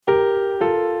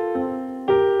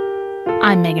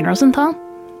I'm Megan Rosenthal.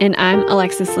 And I'm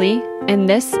Alexis Lee, and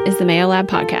this is the Mayo Lab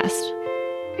Podcast.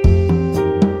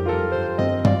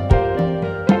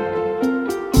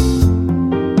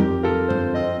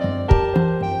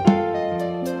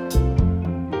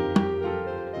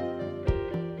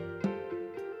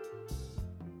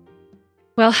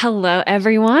 Well, hello,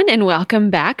 everyone, and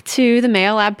welcome back to the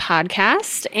Mayo Lab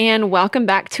Podcast, and welcome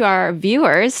back to our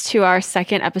viewers to our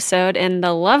second episode in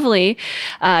the lovely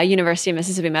University of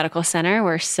Mississippi Medical Center.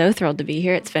 We're so thrilled to be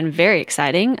here. It's been very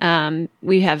exciting.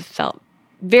 We have felt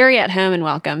very at home and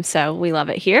welcome, so we love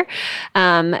it here.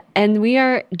 And we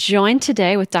are joined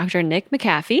today with Dr. Nick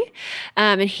McAfee,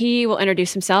 and he will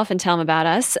introduce himself and tell him about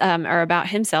us, or about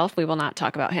himself. We will not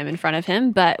talk about him in front of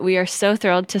him, but we are so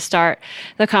thrilled to start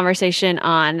the conversation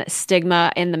on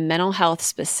stigma in the mental health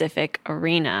specific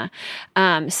arena.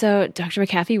 So Dr.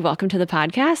 McAfee, welcome to the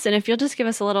podcast. And if you'll just give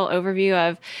us a little overview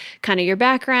of kind of your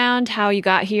background, how you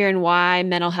got here, and why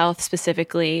mental health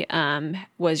specifically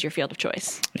was your field of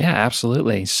choice. Yeah,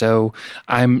 absolutely. So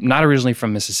I'm not originally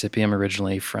from Mississippi. I'm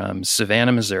originally from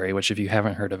Savannah, Missouri, which if you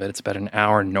haven't heard of it, it's about an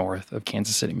hour north of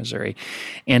Kansas City, Missouri.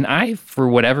 And I, for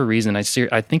whatever reason, I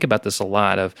think about this a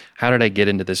lot of how did I get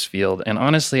into this field? And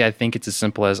honestly, I think it's as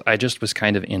simple as I just was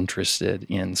kind of interested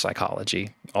in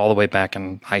psychology all the way back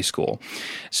in high school.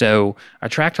 So I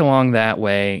tracked along that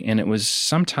way, and it was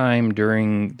sometime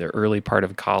during the early part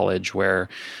of college where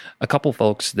a couple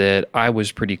folks that I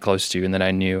was pretty close to and that I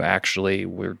knew actually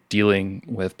were dealing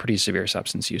with pretty severe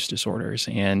substance use disorders.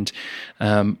 And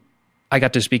I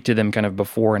got to speak to them kind of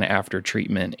before and after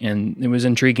treatment, and it was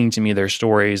intriguing to me, their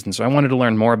stories. And so I wanted to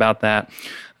learn more about that.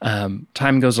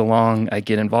 Time goes along, I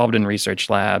get involved in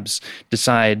research labs,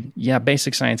 decide,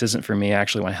 basic science isn't for me. I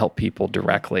actually want to help people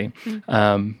directly.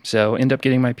 So end up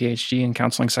getting my PhD in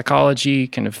counseling psychology,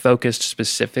 kind of focused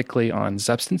specifically on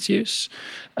substance use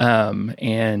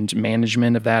and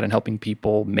management of that and helping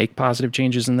people make positive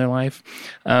changes in their life.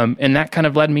 And that kind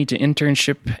of led me to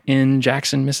internship in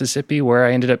Jackson, Mississippi, where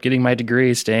I ended up getting my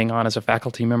degree, staying on as a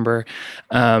faculty member,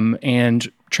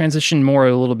 and transitioned more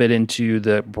a little bit into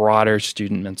the broader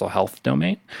student mental health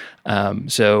domain.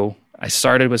 So I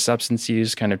started with substance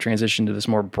use, kind of transitioned to this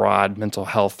more broad mental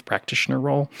health practitioner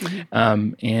role.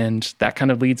 And that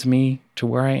kind of leads me to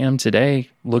where I am today,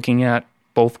 looking at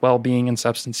both well-being and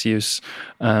substance use,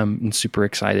 and super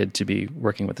excited to be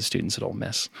working with the students at Ole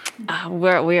Miss.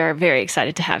 We are very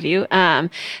excited to have you.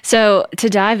 So to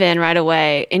dive in right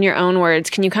away, in your own words,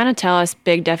 can you kind of tell us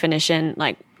big definition,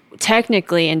 like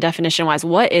technically and definition-wise,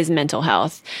 what is mental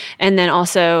health? And then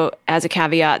also, as a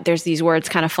caveat, there's these words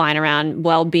kind of flying around,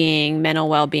 well-being, mental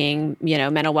mental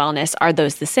wellness. Are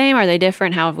those the same? Are they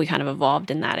different? How have we kind of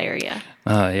evolved in that area?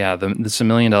 That's $1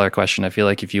 million question. I feel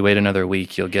like if you wait another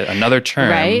week, you'll get another term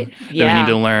right? that we need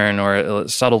to learn, or a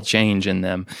subtle change in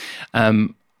them.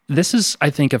 This is,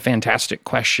 I think, a fantastic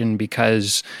question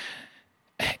because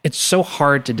it's so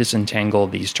hard to disentangle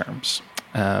these terms.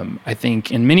 I think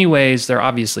in many ways they're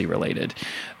obviously related.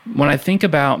 When I think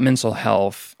about mental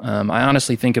health, I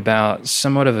honestly think about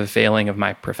somewhat of a failing of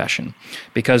my profession,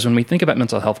 because when we think about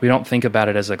mental health, we don't think about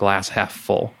it as a glass half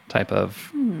full type of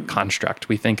construct.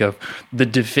 We think of the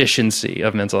deficiency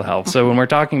of mental health. So when we're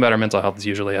talking about our mental health, it's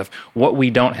usually of what we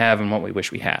don't have and what we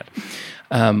wish we had.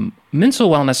 Mental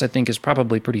wellness, I think, is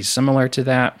probably pretty similar to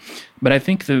that. But I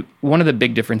think one of the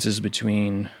big differences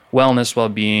between wellness,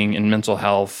 well-being, and mental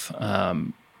health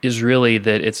is really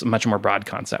that it's a much more broad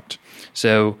concept.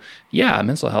 So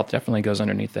mental health definitely goes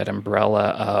underneath that umbrella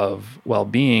of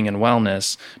well-being and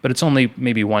wellness, but it's only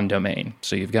maybe one domain.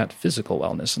 So you've got physical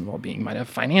wellness and well-being, you might have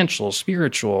financial,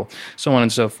 spiritual, so on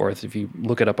and so forth. If you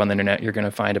look it up on the internet, you're going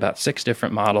to find about 6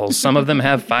 different models. Some of them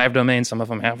have 5 domains, some of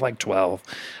them have like 12.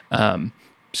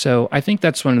 So I think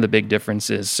that's one of the big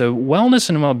differences. So wellness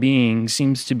and well-being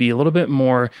seems to be a little bit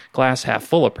more glass half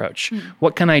full approach.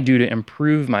 What can I do to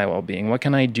improve my well-being? What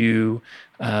can I do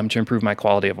to improve my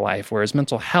quality of life? Whereas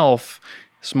mental health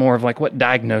is more of like, what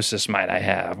diagnosis might I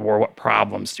have, or what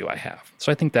problems do I have?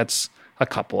 So I think that's a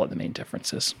couple of the main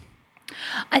differences.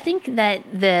 I think that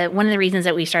one of the reasons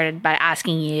that we started by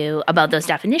asking you about those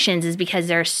definitions is because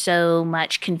there's so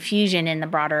much confusion in the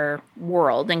broader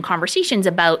world and conversations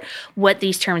about what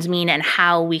these terms mean and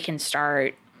how we can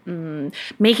start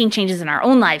making changes in our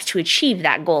own lives to achieve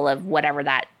that goal of whatever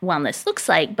that wellness looks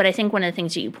like. But I think one of the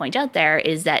things that you point out there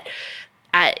is that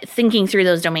thinking through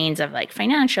those domains of like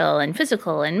financial and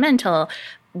physical and mental,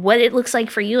 what it looks like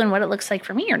for you and what it looks like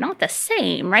for me are not the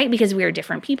same, right? Because we are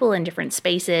different people in different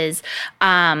spaces,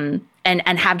 and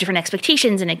have different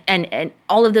expectations and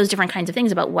all of those different kinds of things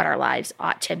about what our lives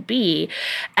ought to be.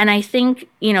 And I think,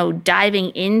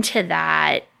 diving into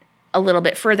that a little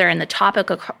bit further, and the topic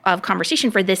of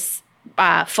conversation for this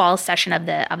fall session of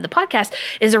the podcast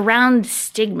is around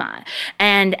stigma.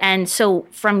 And so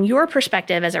from your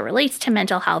perspective as it relates to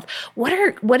mental health, what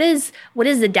is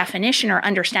the definition or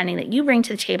understanding that you bring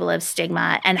to the table of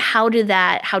stigma, and how does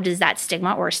that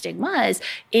stigma or stigmas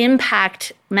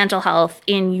impact mental health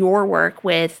in your work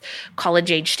with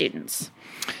college-age students?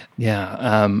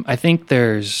 Yeah, I think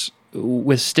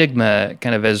with stigma,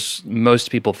 kind of as most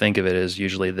people think of it, as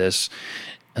usually this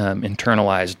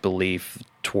internalized belief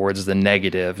towards the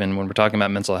negative. And when we're talking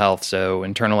about mental health, so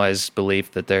internalized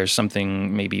belief that there's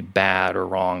something maybe bad or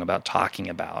wrong about talking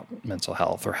about mental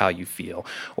health or how you feel,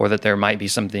 or that there might be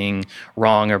something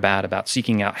wrong or bad about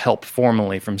seeking out help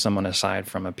formally from someone aside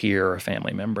from a peer or a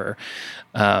family member.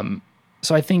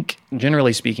 So I think,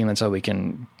 generally speaking, that's how we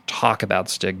can talk about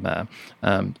stigma.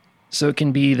 So it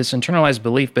can be this internalized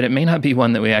belief, but it may not be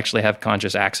one that we actually have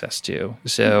conscious access to.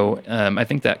 So I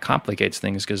think that complicates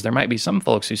things, because there might be some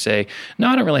folks who say, no,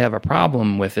 I don't really have a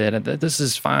problem with it. This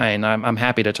is fine. I'm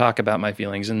happy to talk about my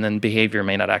feelings. And then behavior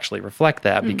may not actually reflect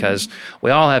that, because we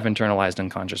all have internalized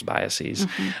unconscious biases.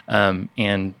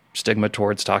 And stigma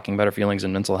towards talking about our feelings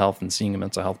and mental health and seeing a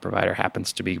mental health provider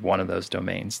happens to be one of those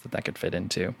domains that could fit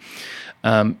into.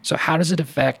 So how does it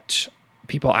affect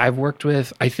people I've worked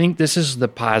with? I think this is the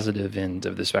positive end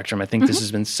of the spectrum. I think this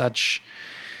has been such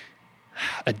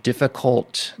a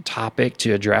difficult topic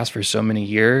to address for so many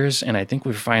years, and I think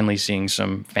we're finally seeing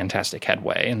some fantastic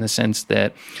headway, in the sense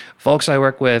that folks I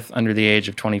work with under the age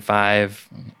of 25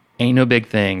 ain't no big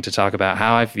thing to talk about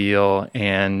how I feel,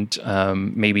 and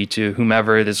maybe to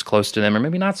whomever is close to them, or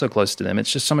maybe not so close to them.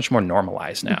 It's just so much more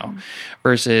normalized now,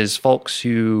 versus folks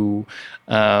who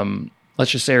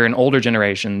let's just say are in older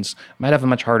generations might have a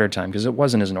much harder time, because it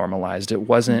wasn't as normalized. It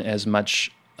wasn't as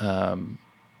much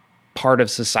part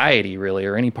of society, really,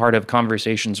 or any part of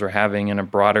conversations we're having in a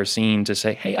broader scene to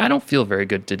say, hey, I don't feel very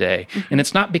good today. And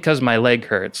it's not because my leg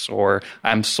hurts or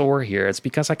I'm sore here. It's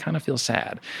because I kind of feel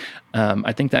sad.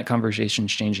 I think that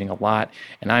conversation's changing a lot.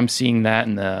 And I'm seeing that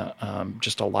in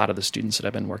just a lot of the students that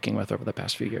I've been working with over the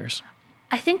past few years.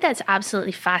 I think that's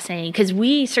absolutely fascinating, because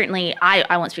we certainly,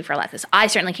 I won't speak for Alexis, I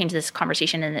certainly came to this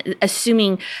conversation and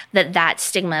assuming that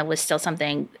stigma was still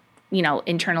something,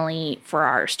 internally for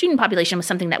our student population, was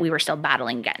something that we were still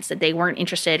battling against, that they weren't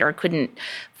interested or couldn't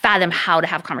fathom how to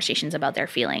have conversations about their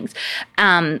feelings.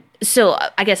 So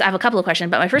I guess I have a couple of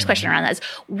questions, but my first question around that is,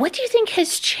 what do you think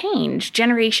has changed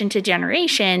generation to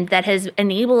generation that has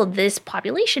enabled this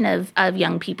population of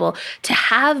young people to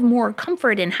have more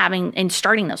comfort in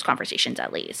starting those conversations,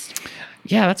 at least?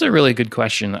 Yeah, that's a really good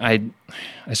question. I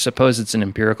suppose it's an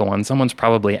empirical one. Someone's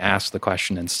probably asked the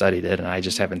question and studied it, and I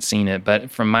just haven't seen it.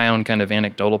 But from my own kind of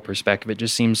anecdotal perspective, it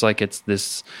just seems like it's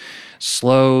this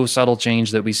slow, subtle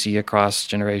change that we see across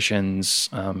generations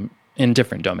in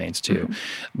different domains too.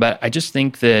 But I just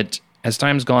think that as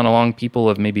time's gone along, people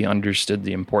have maybe understood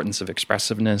the importance of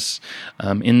expressiveness.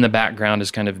 In the background has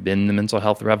kind of been the mental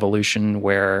health revolution,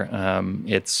 where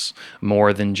it's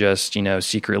more than just,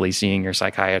 secretly seeing your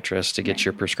psychiatrist to get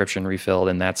your prescription refilled,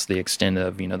 and that's the extent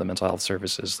of, the mental health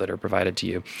services that are provided to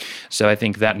you. So I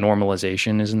think that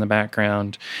normalization is in the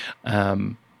background.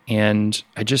 And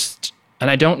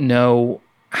I don't know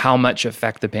how much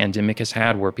effect the pandemic has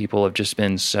had, where people have just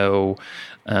been so,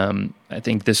 I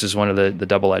think this is one of the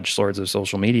double-edged swords of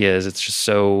social media, is it's just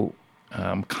so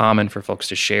common for folks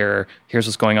to share, here's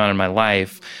what's going on in my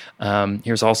life.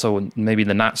 Here's also maybe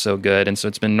the not so good. And so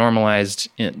it's been normalized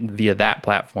via that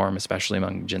platform, especially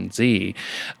among Gen Z.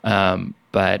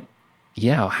 But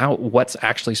yeah, what's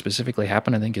actually specifically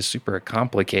happened, I think, is super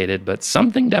complicated, but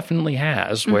something definitely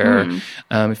has, where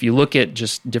if you look at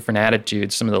just different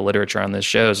attitudes, some of the literature on this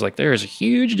shows, like, there is a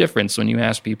huge difference when you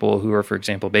ask people who are, for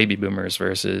example, baby boomers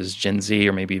versus Gen Z,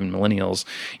 or maybe even millennials,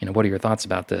 what are your thoughts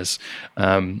about this?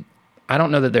 I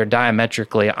don't know that they're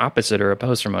diametrically opposite or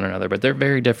opposed from one another, but they're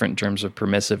very different in terms of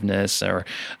permissiveness or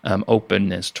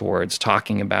openness towards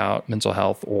talking about mental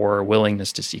health or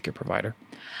willingness to seek a provider.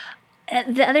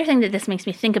 The other thing that this makes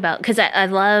me think about, because I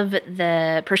love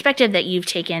the perspective that you've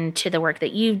taken to the work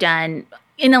that you've done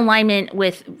in alignment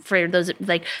with, for those,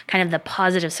 like, kind of the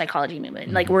positive psychology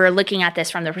movement. Like, we're looking at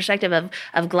this from the perspective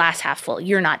of glass half full.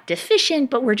 You're not deficient,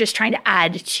 but we're just trying to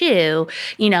add to,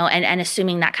 and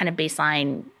assuming that kind of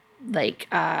baseline, like,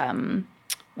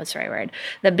 what's the right word?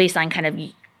 The baseline kind of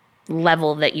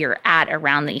level that you're at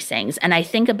around these things. And I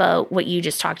think about what you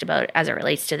just talked about as it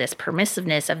relates to this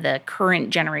permissiveness of the current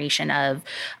generation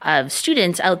of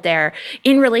students out there,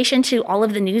 in relation to all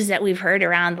of the news that we've heard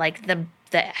around, like, the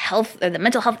health, or the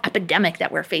mental health epidemic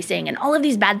that we're facing, and all of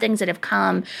these bad things that have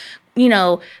come,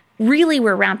 really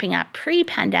were ramping up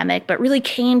pre-pandemic, but really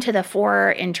came to the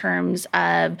fore in terms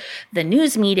of the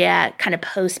news media kind of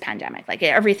post-pandemic. Like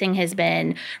everything has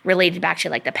been related back to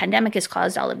like the pandemic has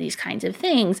caused all of these kinds of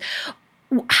things.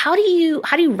 How do you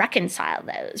reconcile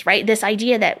those, right? This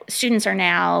idea that students are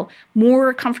now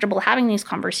more comfortable having these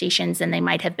conversations than they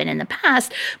might have been in the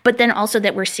past, but then also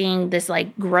that we're seeing this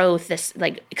like growth, this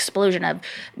like explosion of,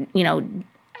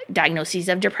 diagnoses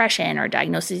of depression or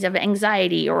diagnoses of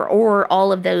anxiety or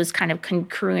all of those kind of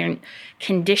concurrent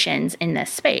conditions in this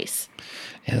space.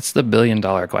 Yeah, it's the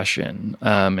billion-dollar question,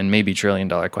 and maybe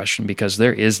trillion-dollar question, because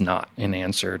there is not an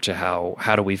answer to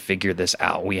how do we figure this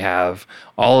out. We have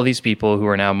all of these people who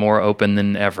are now more open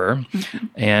than ever,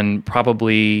 and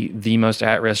probably the most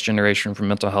at-risk generation for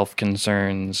mental health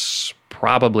concerns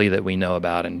probably that we know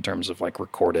about in terms of like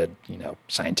recorded,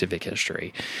 scientific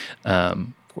history,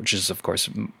 which is, of course,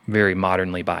 very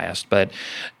modernly biased. But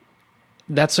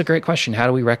that's a great question. How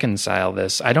do we reconcile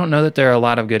this? I don't know that there are a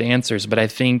lot of good answers, but I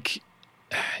think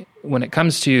when it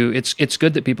comes to it's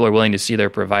good that people are willing to see their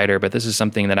provider, but this is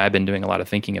something that I've been doing a lot of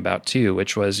thinking about too,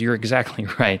 which was you're exactly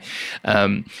right.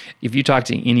 If you talk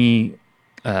to any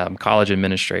college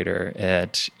administrator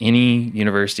at any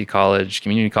university, college,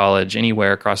 community college,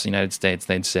 anywhere across the United States,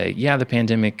 they'd say, yeah, the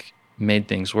pandemic made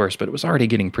things worse, but it was already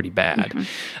getting pretty bad.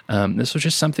 This was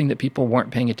just something that people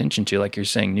weren't paying attention to. Like you're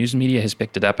saying, news media has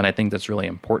picked it up, and I think that's really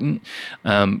important.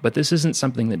 But this isn't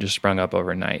something that just sprung up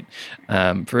overnight.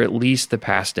 For at least the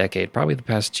past decade, probably the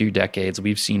past 2 decades,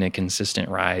 we've seen a consistent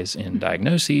rise in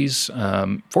diagnoses.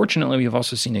 Fortunately, we've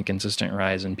also seen a consistent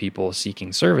rise in people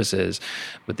seeking services,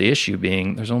 but the issue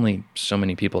being there's only so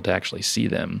many people to actually see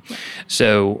them.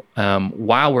 So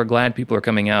while we're glad people are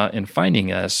coming out and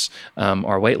finding us,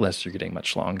 our wait lists are getting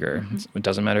much longer. It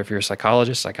doesn't matter if you're a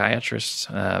psychologist, psychiatrist,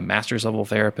 master's level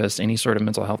therapist, any sort of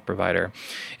mental health provider,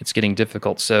 it's getting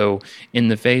difficult. So in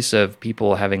the face of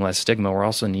people having less stigma, we're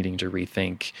also needing to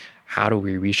rethink how do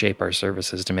we reshape our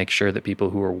services to make sure that people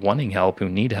who are wanting help, who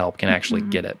need help, can actually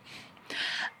get it.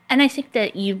 And I think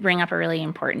that you bring up a really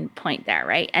important point there,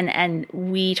 right? And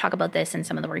we talk about this in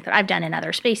some of the work that I've done in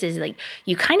other spaces. Like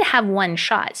you kind of have one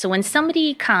shot. So when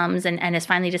somebody comes and has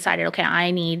finally decided, okay, I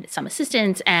need some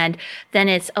assistance, and then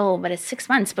it's, but it's 6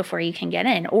 months before you can get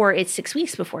in, or it's 6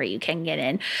 weeks before you can get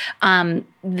in,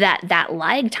 that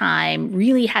lag time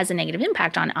really has a negative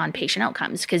impact on patient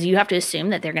outcomes, because you have to assume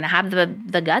that they're going to have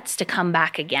the guts to come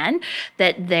back again,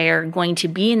 that they're going to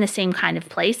be in the same kind of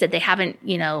place, that they haven't,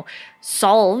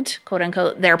 solved, quote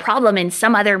unquote, their problem in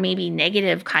some other maybe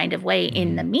negative kind of way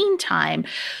in the meantime.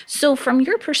 So from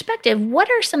your perspective, what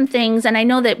are some things, and I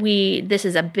know that this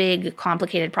is a big,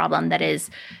 complicated problem that is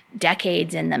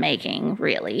decades in the making,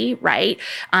 really, right?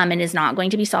 And is not going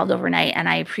to be solved overnight. And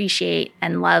I appreciate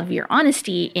and love your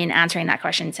honesty in answering that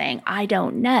question, saying, I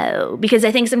don't know. Because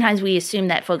I think sometimes we assume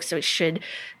that folks should,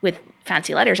 with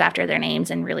fancy letters after their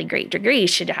names and really great degrees,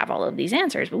 should have all of these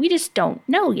answers, but we just don't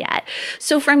know yet.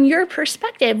 So from your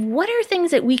perspective, what are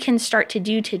things that we can start to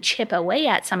do to chip away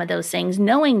at some of those things,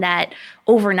 knowing that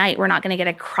overnight we're not going to get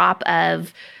a crop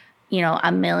of,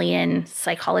 1 million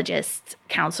psychologists,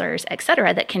 counselors, et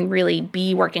cetera, that can really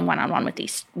be working one-on-one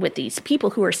with these people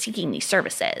who are seeking these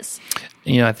services?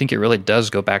 I think it really does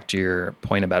go back to your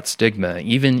point about stigma.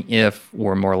 Even if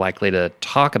we're more likely to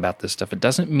talk about this stuff, it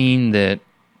doesn't mean that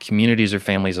communities or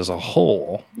families as a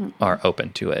whole are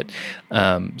open to it.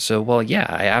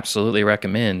 I absolutely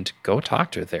recommend go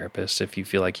talk to a therapist if you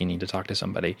feel like you need to talk to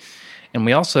somebody. And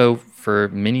we also, for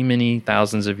many, many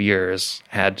thousands of years,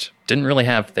 didn't really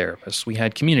have therapists. We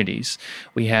had communities.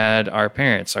 We had our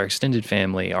parents, our extended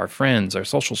family, our friends, our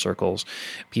social circles,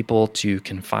 people to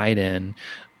confide in.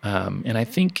 And I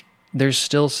think there's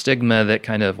still stigma that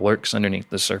kind of lurks underneath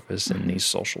the surface in these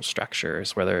social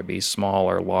structures, whether it be small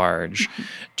or large,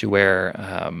 to where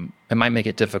it might make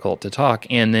it difficult to talk.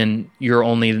 And then your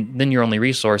only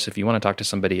resource, if you want to talk to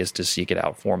somebody, is to seek it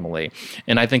out formally.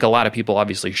 And I think a lot of people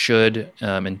obviously should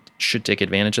take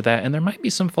advantage of that. And there might be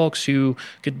some folks who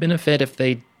could benefit if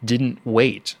they didn't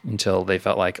wait until they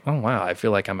felt like, oh, wow, I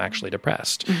feel like I'm actually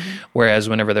depressed. Whereas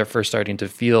whenever they're first starting to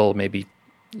feel maybe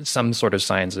some sort of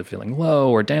signs of feeling low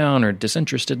or down or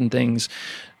disinterested in things,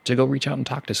 to go reach out and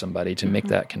talk to somebody to make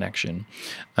that connection.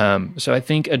 So I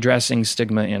think addressing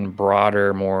stigma in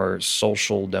broader, more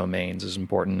social domains is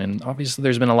important. And obviously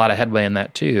there's been a lot of headway in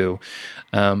that too.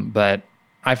 But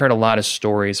I've heard a lot of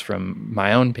stories from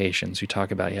my own patients who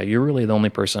talk about, yeah, you're really the only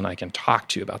person I can talk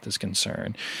to about this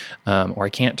concern. Or I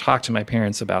can't talk to my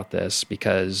parents about this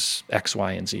because X,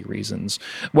 Y, and Z reasons.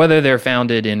 Whether they're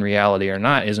founded in reality or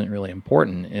not isn't really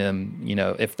important.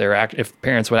 If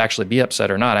parents would actually be upset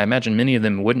or not, I imagine many of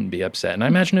them wouldn't be upset. And I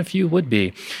imagine a few would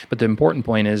be. But the important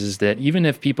point is that even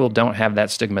if people don't have that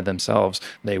stigma themselves,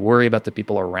 they worry about the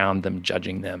people around them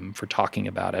judging them for talking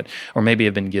about it, or maybe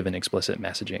have been given explicit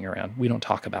messaging around, we don't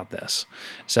talk about this.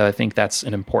 So I think that's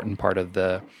an important part of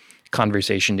the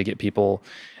conversation to get people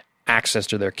access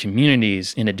to their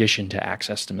communities in addition to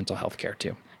access to mental health care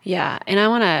too. Yeah. And I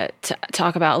want to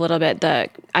talk about a little bit the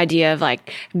idea of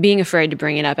like being afraid to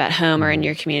bring it up at home or in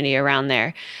your community around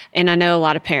there. And I know a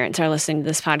lot of parents are listening to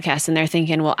this podcast and they're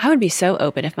thinking, well, I would be so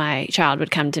open if my child would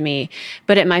come to me,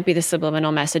 but it might be the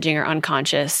subliminal messaging or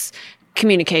unconscious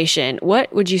communication.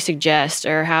 What would you suggest,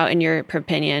 or how, in your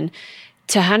opinion,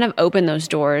 to kind of open those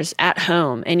doors at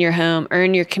home, in your home or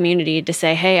in your community, to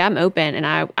say, hey, I'm open and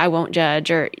I won't judge,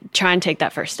 or try and take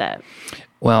that first step?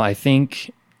 Well, I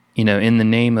think, in the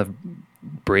name of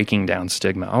breaking down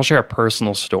stigma, I'll share a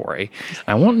personal story.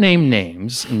 I won't name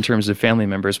names in terms of family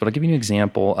members, but I'll give you an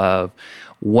example of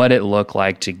what it looked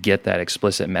like to get that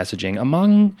explicit messaging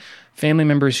among family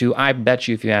members who I bet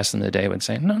you if you asked them today would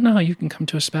say, no, you can come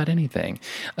to us about anything.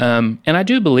 And I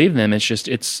do believe them.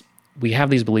 We have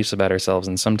these beliefs about ourselves,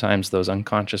 and sometimes those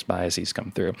unconscious biases come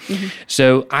through. Mm-hmm.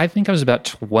 So I think I was about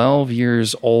 12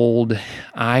 years old.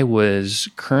 I was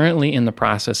currently in the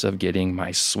process of getting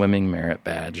my swimming merit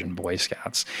badge in Boy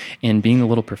Scouts. And being the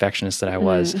little perfectionist that I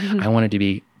was, I wanted to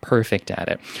be perfect at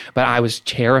it. But I was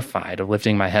terrified of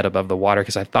lifting my head above the water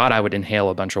because I thought I would inhale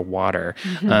a bunch of water.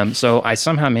 Mm-hmm. So I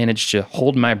somehow managed to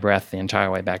hold my breath the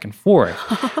entire way back and forth,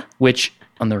 which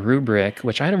on the rubric,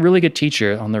 which I had a really good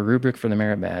teacher, on the rubric for the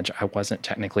merit badge, I wasn't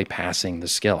technically passing the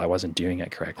skill. I wasn't doing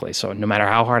it correctly. So no matter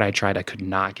how hard I tried, I could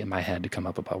not get my head to come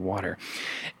up above water.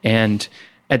 And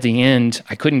at the end,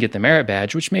 I couldn't get the merit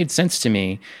badge, which made sense to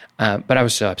me, but I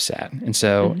was so upset. And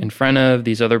so in front of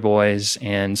these other boys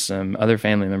and some other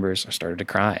family members, I started to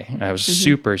cry. I was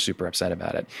super, super upset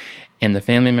about it. And the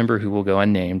family member who will go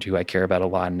unnamed, who I care about a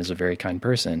lot and is a very kind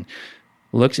person,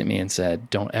 looked at me and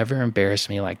said, "Don't ever embarrass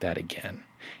me like that again."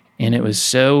 And it was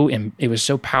so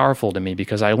powerful to me,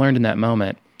 because I learned in that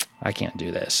moment, I can't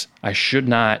do this. I should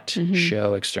not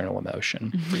show external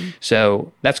emotion.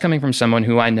 So that's coming from someone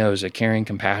who I know is a caring,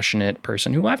 compassionate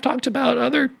person who I've talked about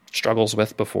other struggles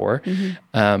with before.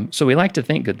 So we like to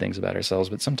think good things about ourselves,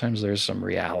 but sometimes there's some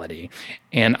reality.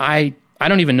 And I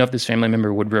don't even know if this family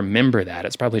member would remember that.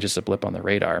 It's probably just a blip on the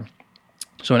radar.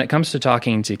 So when it comes to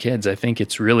talking to kids, I think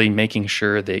it's really making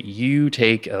sure that you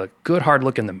take a good hard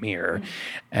look in the mirror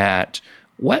at,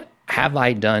 what have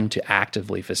I done to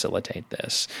actively facilitate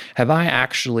this? Have I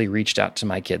actually reached out to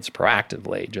my kids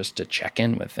proactively just to check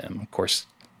in with them? Of course,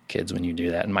 kids, when you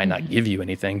do that, might not give you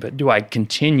anything, but do I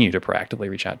continue to proactively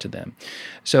reach out to them?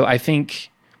 So I think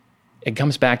it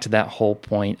comes back to that whole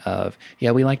point of,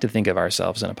 we like to think of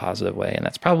ourselves in a positive way, and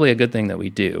that's probably a good thing that we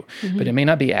do, but it may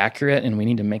not be accurate, and we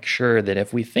need to make sure that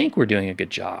if we think we're doing a good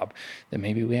job, that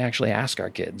maybe we actually ask our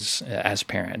kids as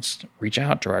parents, reach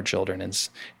out to our children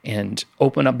and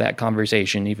open up that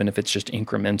conversation, even if it's just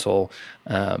incremental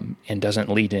and doesn't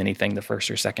lead to anything the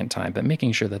first or second time, but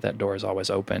making sure that door is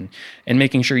always open, and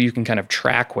making sure you can kind of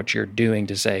track what you're doing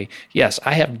to say, yes,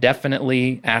 I have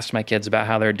definitely asked my kids about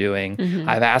how they're doing.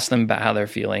 I've asked them about how they're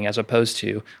feeling, as opposed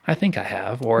to, I think I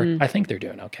have, or I think they're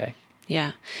doing okay.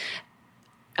 Yeah.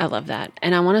 I love that.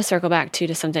 And I want to circle back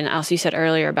to something else you said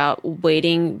earlier about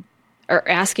waiting or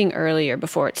asking earlier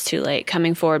before it's too late,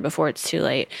 coming forward before it's too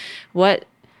late.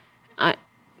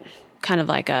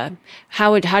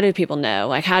 How do people know?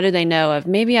 Like, how do they know of,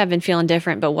 maybe I've been feeling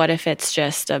different, but what if it's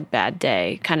just a bad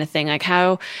day kind of thing? Like,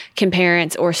 how can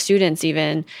parents or students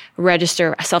even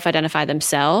register, self-identify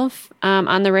themselves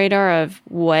on the radar of,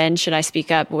 when should I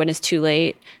speak up? When is too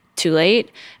late?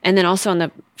 And then also on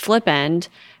the flip end,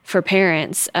 for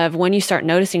parents, of when you start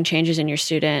noticing changes in your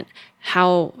student,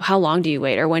 how long do you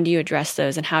wait, or when do you address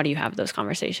those, and how do you have those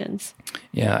conversations?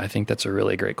 Yeah, I think that's a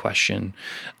really great question.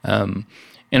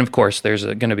 And of course, there's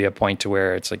going to be a point to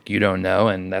where it's like you don't know,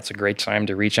 and that's a great time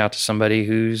to reach out to somebody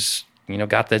who's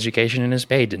got the education and is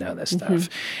paid to know this stuff.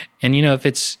 And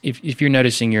if you're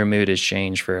noticing your mood has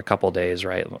changed for a couple days,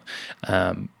 right?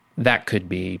 That could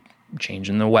be change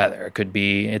in the weather. It could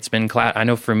be, it's been I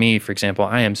know for me, for example,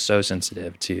 I am so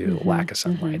sensitive to lack of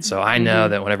sunlight. So I know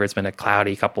that whenever it's been a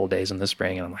cloudy couple of days in the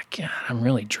spring and I'm like, yeah, I'm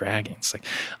really dragging. It's like,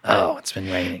 oh, it's been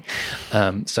raining.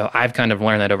 So I've kind of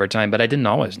learned that over time, but I didn't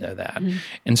always know that.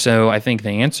 And so I think the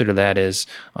answer to that is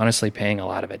honestly paying a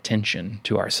lot of attention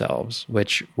to ourselves,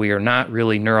 which we are not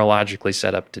really neurologically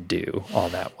set up to do all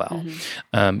that well.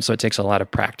 So it takes a lot of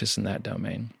practice in that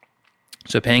domain.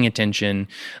 So paying attention,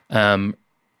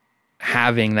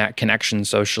 having that connection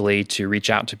socially to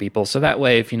reach out to people. So that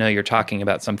way, if you're talking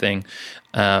about something,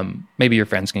 maybe your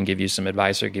friends can give you some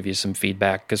advice or give you some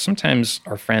feedback, because sometimes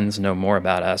our friends know more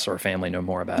about us or family know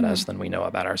more about us than we know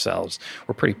about ourselves.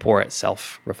 We're pretty poor at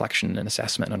self-reflection and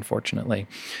assessment, unfortunately.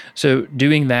 So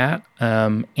doing that,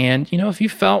 and if you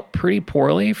felt pretty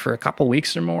poorly for a couple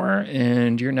weeks or more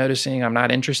and you're noticing I'm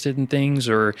not interested in things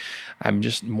or I'm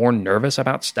just more nervous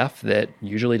about stuff that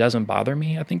usually doesn't bother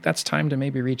me, I think that's time to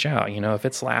maybe reach out. If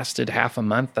it's lasted half a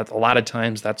month, that's a lot of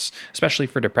times, that's especially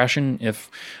for depression,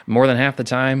 if more than half the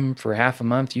time for half a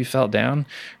month you felt down,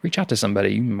 reach out to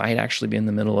somebody. You might actually be in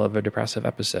the middle of a depressive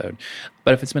episode.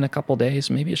 But if it's been a couple days,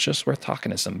 maybe it's just worth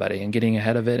talking to somebody and getting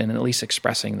ahead of it and at least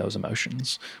expressing those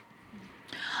emotions.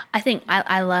 I think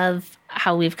I love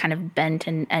how we've kind of bent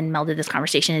and melded this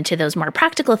conversation into those more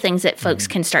practical things that folks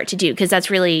can start to do. Because that's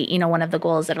really, one of the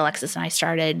goals that Alexis and I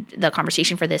started the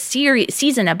conversation for this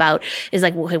season about is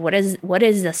like, okay, what is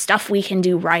the stuff we can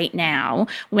do right now?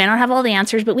 We may not have all the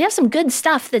answers, but we have some good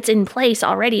stuff that's in place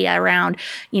already around,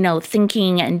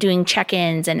 thinking and doing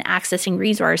check-ins and accessing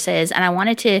resources. And I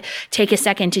wanted to take a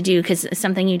second to do, because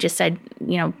something you just said,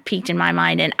 piqued in my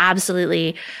mind, and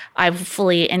absolutely I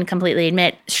fully and completely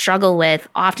admit struggle with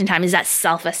oftentimes is that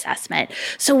self-assessment.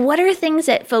 So what are things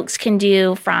that folks can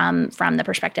do from the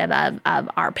perspective of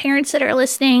our parents that are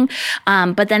listening,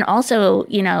 but then also,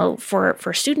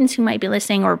 for students who might be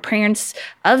listening or parents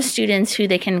of students who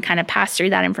they can kind of pass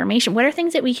through that information? What are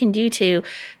things that we can do to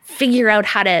figure out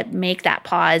how to make that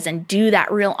pause and do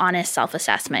that real honest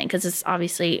self-assessment? Because it's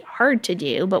obviously hard to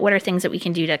do, but what are things that we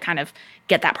can do to kind of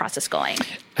get that process going?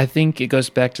 I think it goes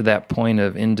back to that point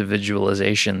of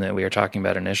individualization that we were talking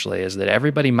about initially, is that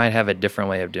everybody might have a different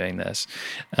way of doing this.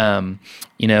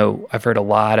 I've heard a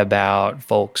lot about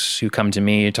folks who come to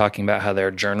me talking about how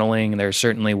they're journaling. There are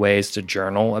certainly ways to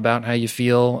journal about how you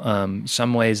feel.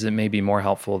 Some ways that may be more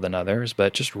helpful than others,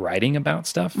 but just writing about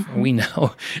stuff, we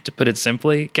know, to put it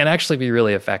simply, can actually be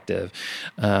really effective.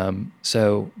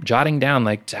 So jotting down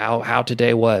like how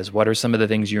today was, what are some of the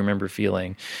things you remember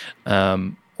feeling,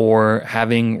 or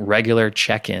having regular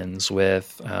check-ins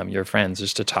with your friends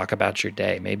just to talk about your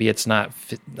day. Maybe it's not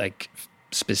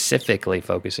specifically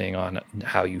focusing on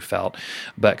how you felt,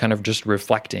 but kind of just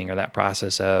reflecting, or that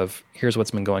process of here's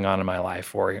what's been going on in my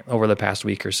life or over the past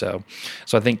week or so.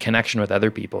 So I think connection with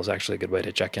other people is actually a good way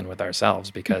to check in with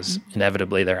ourselves, because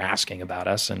inevitably they're asking about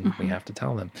us and we have to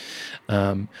tell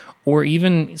them. Or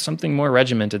even something more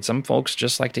regimented. Some folks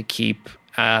just like to keep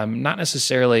not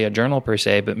necessarily a journal per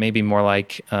se, but maybe more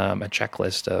like a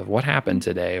checklist of what happened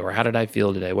today, or how did I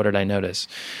feel today? What did I notice?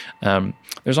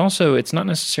 There's also, it's not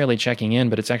necessarily checking in,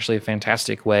 but it's actually a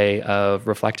fantastic way of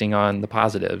reflecting on the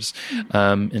positives.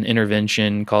 An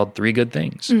intervention called 3 Good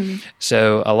Things.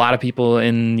 So a lot of people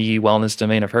in the wellness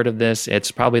domain have heard of this.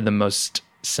 It's probably the most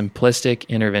simplistic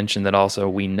intervention that also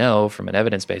we know from an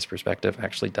evidence-based perspective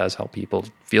actually does help people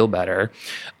feel better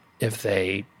if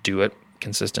they do it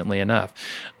consistently enough.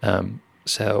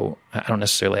 So I don't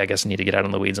necessarily, need to get out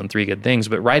in the weeds on 3 good things,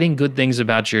 but writing good things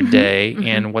about your day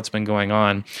and what's been going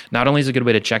on, not only is a good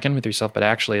way to check in with yourself, but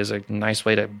actually is a nice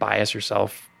way to bias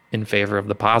yourself in favor of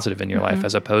the positive in your life,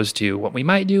 as opposed to what we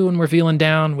might do when we're feeling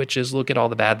down, which is look at all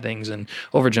the bad things and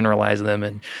overgeneralize them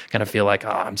and kind of feel like,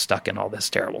 I'm stuck in all this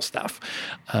terrible stuff.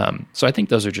 So I think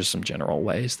those are just some general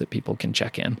ways that people can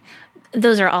check in.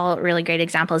 Those are all really great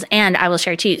examples. And I will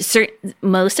share too,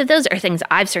 most of those are things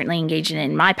I've certainly engaged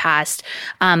in my past.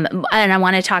 And I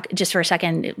want to talk just for a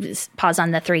second, pause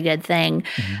on the 3 good thing,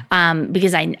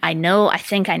 because I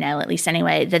think I know, at least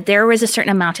anyway, that there was a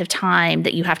certain amount of time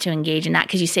that you have to engage in that,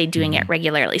 because you say doing it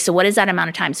regularly. So what is that amount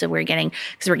of time? So we're getting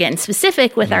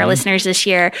specific with our listeners this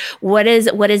year. What is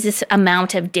this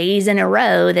amount of days in a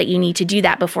row that you need to do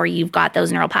that before you've got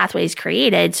those neural pathways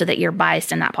created so that you're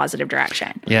biased in that positive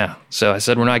direction? Yeah. So I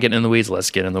said we're not getting in the weeds. Let's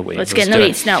get in the weeds. Let's get in the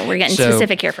weeds. No, we're getting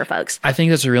specific here for folks. I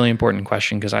think that's a really important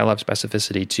question, because I love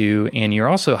specificity too. And you're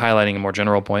also highlighting a more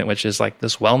general point, which is like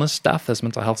this wellness stuff, this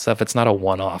mental health stuff. It's not a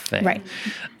one-off thing.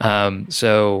 Right.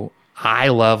 So I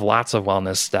love lots of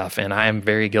wellness stuff, and I'm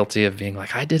very guilty of being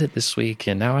like, I did it this week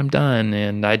and now I'm done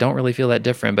and I don't really feel that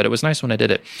different, but it was nice when I did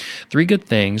it. 3 good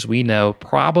things. We know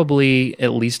probably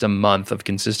at least a month of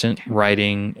consistent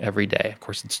writing every day. Of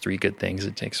course, it's 3 good things.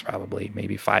 It takes probably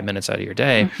maybe 5 minutes out of your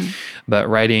day, but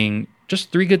writing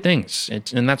just 3 good things.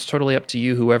 And that's totally up to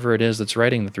you, whoever it is that's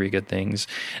writing the 3 good things.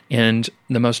 And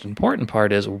the most important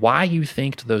part is why you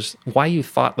thought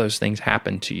those things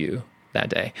happened to you that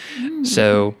day.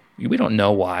 So we don't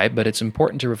know why, but it's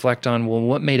important to reflect on, well,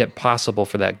 what made it possible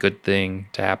for that good thing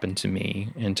to happen to me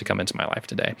and to come into my life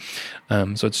today?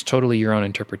 So it's totally your own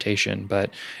interpretation,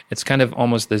 but it's kind of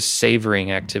almost this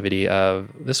savoring activity of,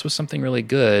 this was something really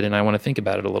good, and I want to think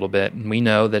about it a little bit. And we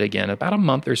know that, again, about a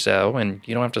month or so, and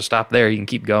you don't have to stop there, you can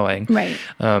keep going. Right.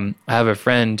 I have a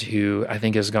friend who I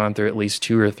think has gone through at least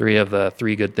 2 or 3 of the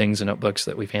 3 good things notebooks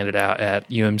that we've handed out at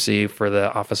UMC for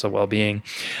the Office of Wellbeing.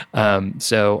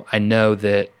 So I know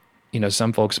that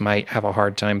some folks might have a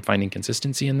hard time finding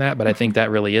consistency in that, but I think that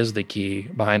really is the key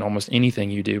behind almost anything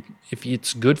you do. If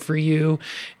it's good for you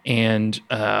and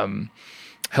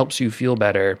helps you feel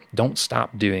better, don't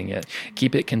stop doing it.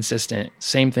 Keep it consistent.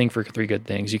 Same thing for 3 good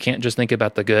things. You can't just think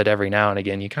about the good every now and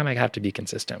again. You kind of have to be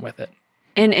consistent with it.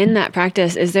 And in that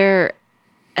practice, is there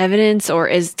evidence, or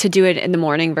is to do it in the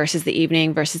morning versus the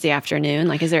evening versus the afternoon?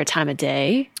 Like, is there a time of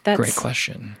day? That's great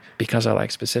question, because I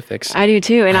like specifics. I do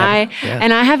too. And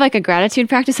I have like a gratitude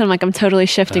practice. And I'm like, I'm totally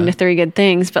shifting to 3 good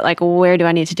things, but like, where do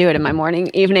I need to do it? In my morning,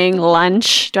 evening,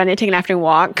 lunch? Do I need to take an afternoon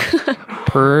walk?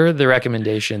 Per the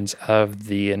recommendations of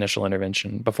the initial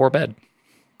intervention, before bed,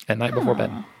 at night before bed.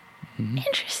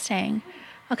 Interesting.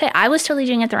 Okay, I was totally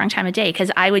doing it the wrong time of day, because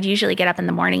I would usually get up in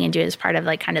the morning and do it as part of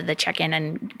like kind of the check-in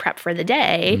and prep for the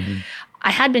day.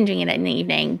 I had been doing it in the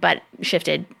evening, but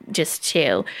shifted just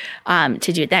to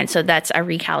do it then. So that's a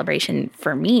recalibration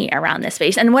for me around this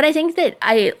space. And what I think that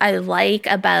I like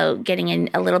about getting in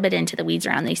a little bit into the weeds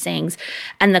around these things,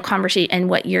 and the conversation, and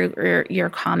what your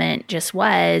comment just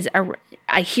was,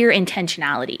 I hear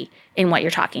intentionality in what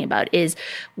you're talking about, is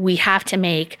we have to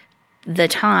make the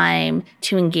time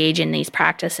to engage in these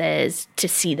practices to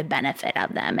see the benefit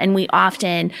of them. And we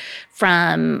often,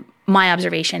 from my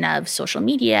observation of social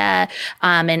media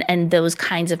and those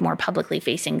kinds of more publicly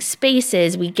facing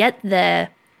spaces, we get the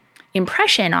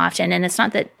impression often, and it's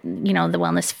not that, the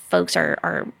wellness folks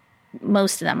are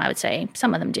most of them, I would say,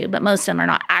 some of them do, but most of them are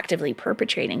not actively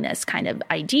perpetrating this kind of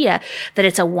idea that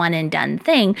it's a one and done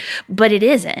thing, but it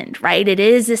isn't, right? It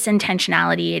is this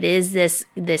intentionality. It is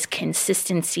this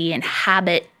consistency and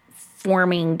habit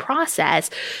forming process.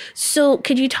 So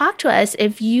could you talk to us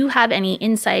if you have any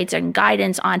insights and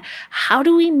guidance on how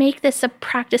do we make this a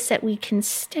practice that we can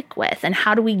stick with, and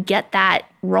how do we get that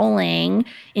rolling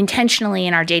intentionally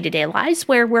in our day-to-day lives,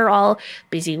 where we're all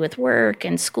busy with work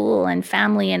and school and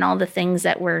family and all the things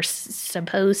that we're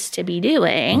supposed to be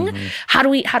doing? How do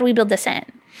we build this in?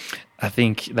 I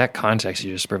think that context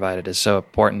you just provided is so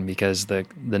important, because the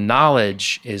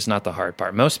knowledge is not the hard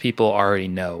part. Most people already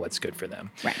know what's good for them.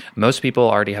 Right. Most people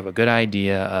already have a good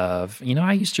idea of,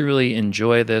 I used to really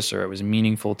enjoy this, or it was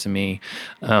meaningful to me.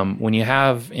 When you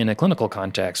have, in a clinical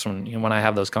context, when I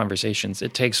have those conversations,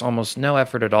 it takes almost no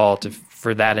effort at all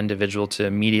for that individual to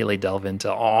immediately delve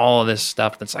into all of this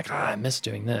stuff that's like, I miss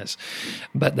doing this.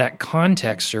 But that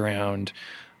context around,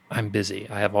 I'm busy,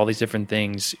 I have all these different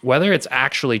things, whether it's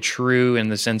actually true in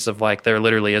the sense of like there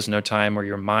literally is no time, or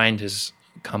your mind has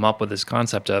come up with this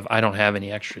concept of I don't have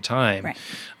any extra time,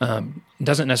 right.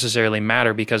 Doesn't necessarily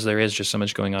matter, because there is just so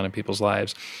much going on in people's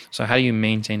lives. So how do you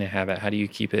maintain a habit? How do you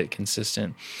keep it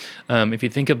consistent? If you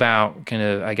think about kind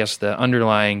of, I guess, the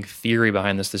underlying theory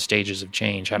behind this, the stages of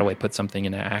change, how do I put something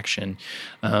into action?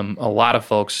 A lot of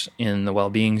folks in the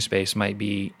well-being space might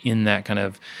be in that kind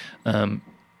of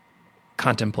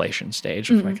contemplation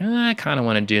stage of like, I kind of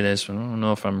want to do this, but I don't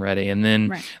know if I'm ready. And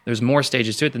then there's more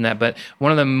stages to it than that. But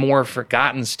one of the more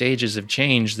forgotten stages of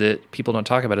change that people don't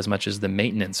talk about as much is the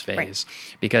maintenance phase,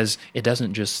 because it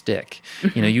doesn't just stick.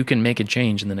 You can make a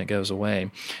change and then it goes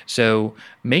away. So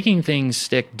making things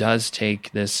stick does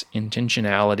take this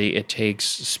intentionality. It takes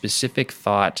specific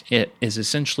thought. It is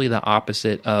essentially the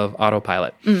opposite of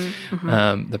autopilot.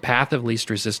 The path of least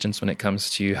resistance when it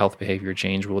comes to health behavior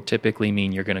change will typically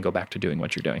mean you're going to go back to doing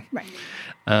what you're doing.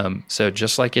 Right. So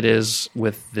just like it is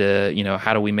with the,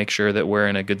 how do we make sure that we're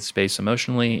in a good space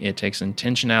emotionally? It takes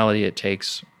intentionality. It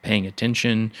takes paying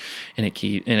attention, and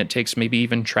it takes maybe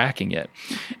even tracking it.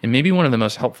 And maybe one of the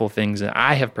most helpful things that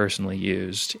I have personally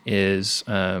used is,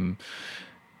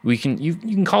 you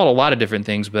can call it a lot of different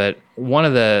things, but one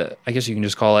of the, I guess you can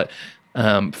just call it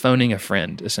phoning a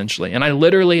friend, essentially. And I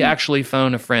literally actually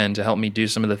phone a friend to help me do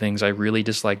some of the things I really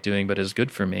dislike doing, but is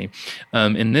good for me.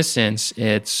 In this sense,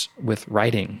 it's with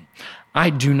writing. I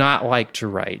do not like to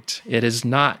write. It is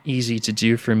not easy to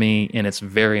do for me, and it's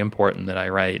very important that I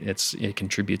write. It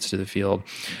contributes to the field.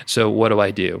 So what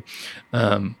do?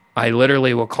 I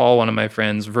literally will call one of my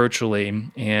friends virtually,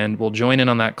 and we'll join in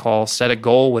on that call, set a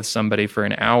goal with somebody for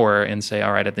an hour, and say,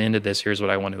 all right, at the end of this, here's what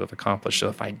I want to have accomplished. So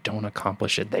if I don't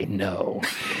accomplish it, they know,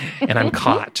 and I'm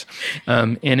caught.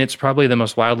 And it's probably the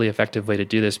most wildly effective way to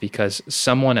do this because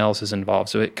someone else is involved.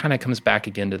 So it kind of comes back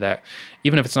again to that,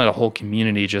 even if it's not a whole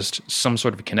community, just some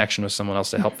sort of connection with someone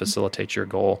else to help facilitate your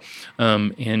goal.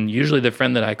 And usually the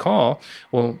friend that I call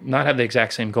will not have the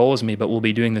exact same goal as me, but we'll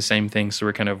be doing the same thing. So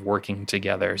we're kind of working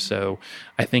together. So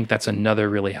I think that's another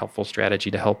really helpful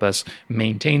strategy to help us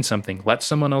maintain something. Let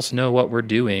someone else know what we're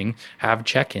doing, have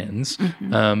check-ins,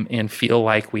 and feel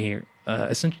like we're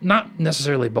not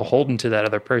necessarily beholden to that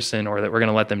other person or that we're going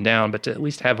to let them down, but to at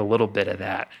least have a little bit of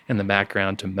that in the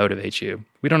background to motivate you.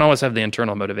 We don't always have the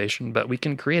internal motivation, but we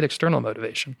can create external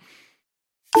motivation.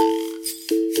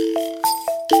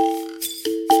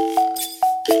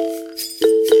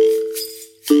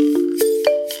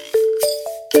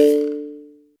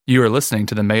 You are listening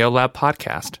to the Mayo Lab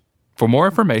podcast. For more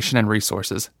information and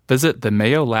resources, visit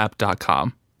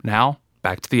themayolab.com. Now,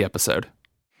 back to the episode.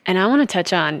 And I want to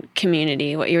touch on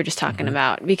community, what you were just talking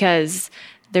about, because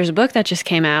there's a book that just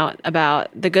came out about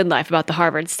the good life, about the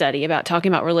Harvard study, about talking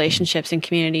about relationships and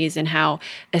communities and how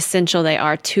essential they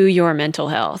are to your mental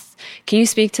health. Can you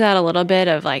speak to that a little bit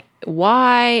of like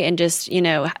why and just,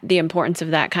 the importance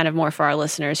of that kind of more for our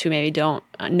listeners who maybe don't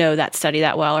know that study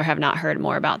that well or have not heard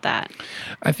more about that?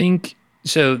 I think,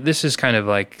 so this is kind of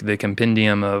like the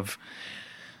compendium of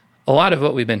a lot of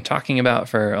what we've been talking about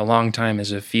for a long time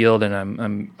as a field,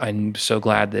 and I'm so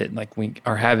glad that like we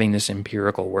are having this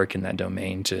empirical work in that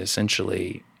domain to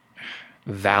essentially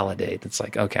validate. It's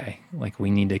like, okay, like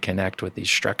we need to connect with these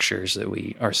structures that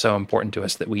we are so important to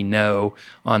us that we know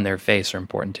on their face are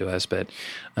important to us, but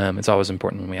it's always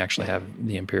important when we actually have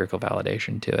the empirical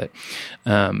validation to it.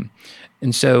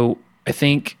 And so I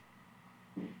think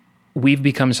we've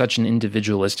become such an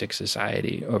individualistic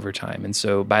society over time. And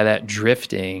so by that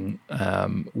drifting,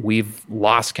 we've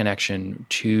lost connection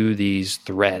to these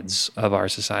threads of our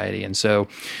society. And so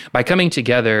by coming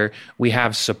together, we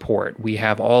have support. We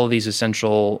have all of these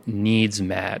essential needs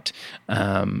met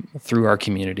through our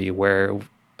community where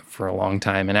for a long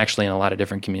time, and actually in a lot of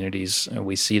different communities,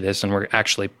 we see this, and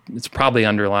it's probably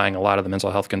underlying a lot of the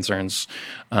mental health concerns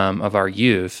of our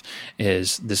youth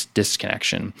is this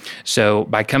disconnection. So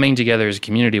by coming together as a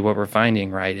community, what we're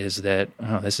finding, right, is that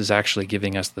this is actually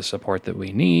giving us the support that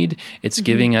we need. It's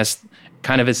giving us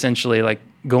kind of essentially like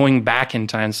going back in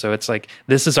time. So it's like,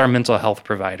 this is our mental health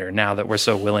provider now that we're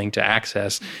so willing to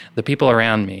access the people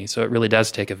around me. So it really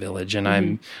does take a village. And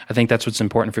I think that's what's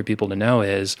important for people to know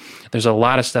is there's a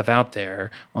lot of stuff out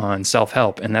there on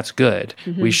self-help, and that's good.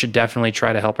 We should definitely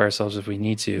try to help ourselves if we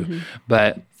need to.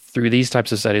 But through these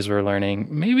types of studies, we're learning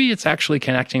maybe it's actually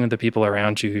connecting with the people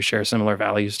around you who share similar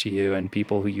values to you and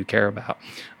people who you care about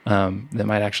that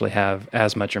might actually have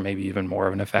as much or maybe even more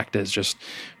of an effect as just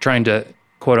trying to,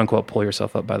 quote unquote, pull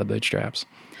yourself up by the bootstraps.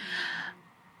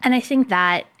 And I think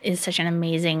that is such an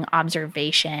amazing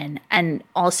observation. And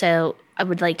also, I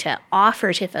would like to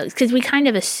offer to folks, because we kind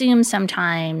of assume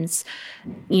sometimes,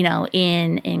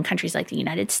 in countries like the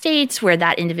United States, where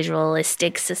that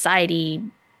individualistic society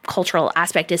cultural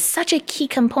aspect is such a key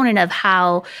component of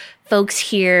how folks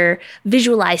here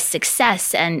visualize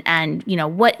success and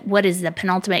what is the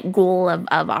penultimate goal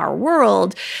of our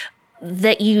world,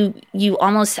 that you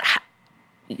almost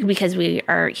because we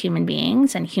are human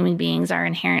beings and human beings are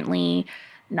inherently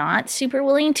not super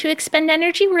willing to expend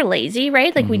energy. We're lazy,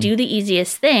 right? Like we do the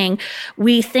easiest thing.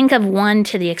 We think of one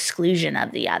to the exclusion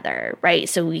of the other, right?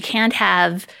 So we can't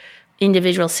have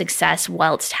individual success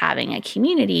whilst having a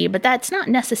community, but that's not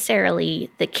necessarily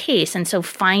the case. And so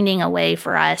finding a way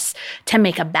for us to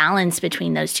make a balance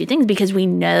between those two things, because we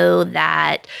know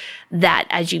that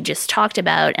as you just talked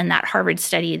about, and that Harvard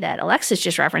study that Alexis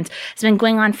just referenced has been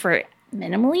going on for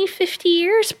minimally 50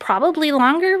 years, probably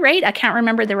longer, right? I can't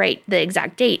remember the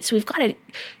exact date. So we've got a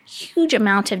huge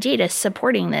amount of data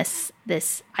supporting this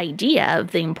idea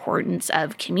of the importance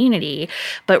of community,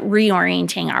 but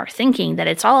reorienting our thinking that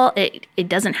it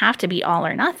doesn't have to be all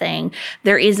or nothing.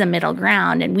 There is a middle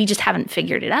ground, and we just haven't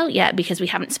figured it out yet because we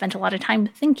haven't spent a lot of time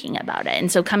thinking about it.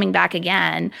 And so coming back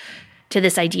again to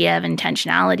this idea of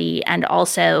intentionality, and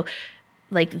also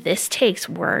like this takes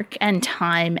work and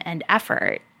time and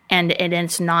effort. And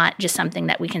it's not just something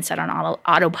that we can set on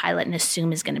autopilot and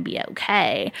assume is going to be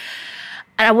okay.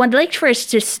 And I would like for us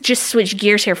to just switch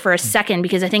gears here for a second,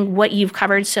 because I think what you've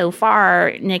covered so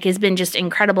far, Nick, has been just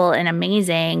incredible and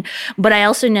amazing. But I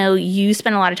also know you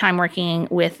spend a lot of time working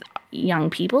with young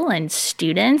people and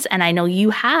students, and I know you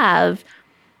have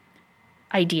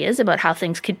ideas about how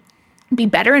things could be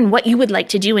better and what you would like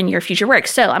to do in your future work.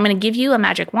 So I'm going to give you a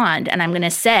magic wand, and I'm going to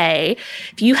say,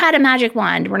 if you had a magic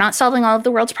wand, we're not solving all of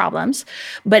the world's problems,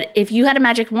 but if you had a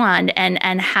magic wand and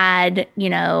had,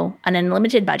 an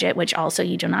unlimited budget, which also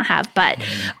you do not have, but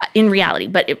in reality,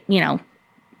 but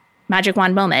magic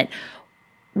wand moment,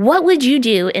 what would you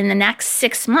do in the next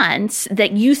 6 months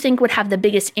that you think would have the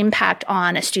biggest impact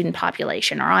on a student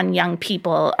population or on young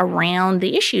people around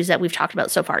the issues that we've talked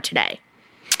about so far today?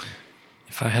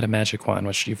 If I had a magic wand,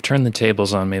 which you've turned the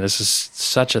tables on me, this is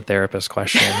such a therapist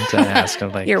question to ask.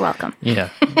 You're welcome. Yeah,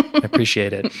 I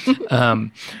appreciate it.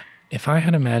 If I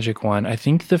had a magic wand, I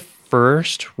think the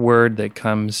first word that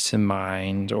comes to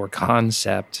mind or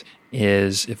concept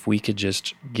is if we could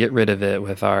just get rid of it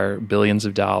with our billions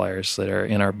of dollars that are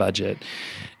in our budget,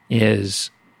 is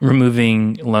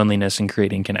removing loneliness and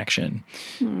creating connection.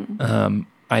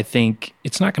 I think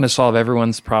it's not going to solve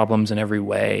everyone's problems in every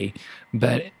way,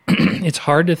 but it's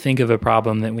hard to think of a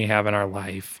problem that we have in our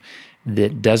life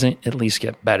that doesn't at least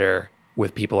get better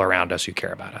with people around us who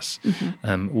care about us.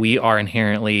 We are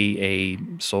inherently a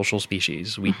social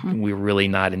species. We're really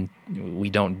not we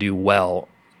don't do well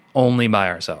only by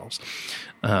ourselves.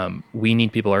 We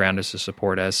need people around us to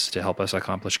support us, to help us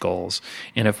accomplish goals.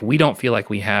 And if we don't feel like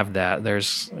we have that,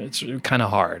 it's kind of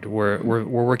hard.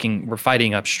 We're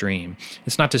fighting upstream.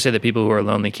 It's not to say that people who are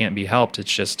lonely can't be helped. It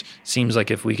just seems like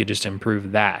if we could just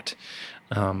improve that,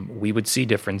 we would see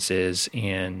differences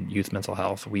in youth mental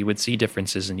health. We would see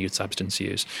differences in youth substance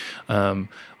use.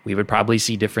 We would probably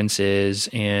see differences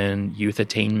in youth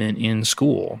attainment in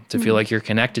school to feel like you're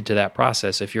connected to that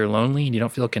process. If you're lonely and you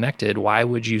don't feel connected, why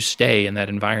would you stay in that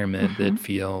environment that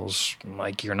feels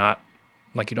like you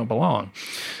don't belong?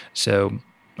 So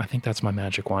I think that's my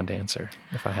magic wand answer,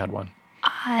 if I had one.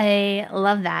 I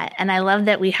love that. And I love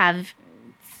that we have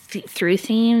through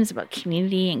themes about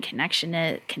community and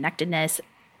connectedness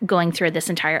going through this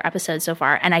entire episode so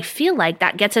far. And I feel like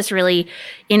that gets us really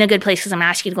in a good place, because I'm going to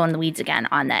ask you to go in the weeds again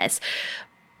on this.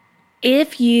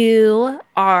 If you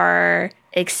are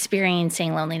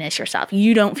experiencing loneliness yourself,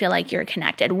 you don't feel like you're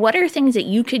connected, what are things that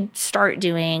you could start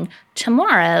doing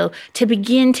tomorrow to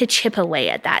begin to chip away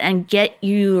at that and get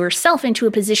yourself into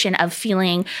a position of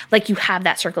feeling like you have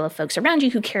that circle of folks around you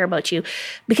who care about you?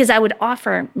 Because I would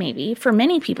offer, maybe for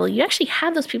many people, you actually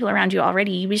have those people around you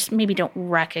already. You just maybe don't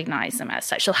recognize them as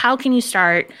such. So how can you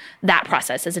start that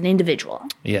process as an individual?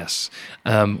 Yes.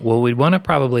 Well, we'd want to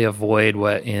probably avoid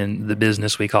what in the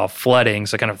business we call flooding.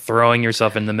 So kind of throwing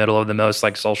yourself in the middle of the most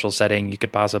social setting you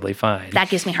could possibly find. That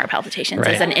gives me heart palpitations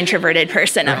as an introverted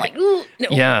person. I'm like, ooh, no.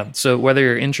 Yeah. So whether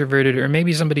you're introverted or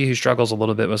maybe somebody who struggles a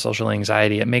little bit with social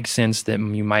anxiety, it makes sense that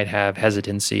you might have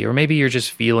hesitancy, or maybe you're just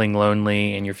feeling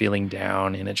lonely and you're feeling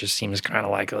down and it just seems kind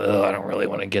of like, oh, I don't really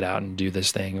want to get out and do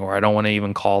this thing, or I don't want to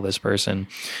even call this person.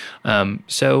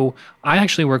 So I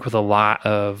actually work with a lot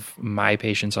of my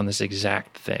patients on this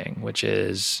exact thing, which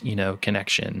is,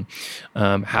 connection.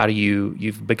 How do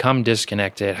you've become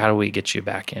disconnected. How do we get you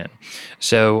back in?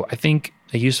 So I think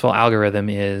a useful algorithm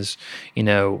is,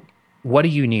 what do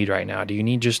you need right now? Do you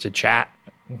need just to chat?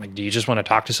 Like, do you just want to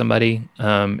talk to somebody?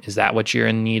 Is that what you're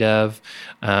in need of?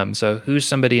 So who's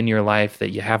somebody in your life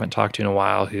that you haven't talked to in a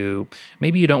while, who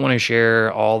maybe you don't want to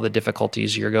share all the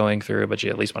difficulties you're going through, but you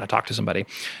at least want to talk to somebody?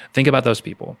 Think about those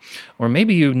people. Or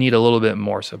maybe you need a little bit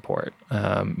more support.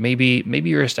 Maybe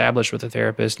you're established with a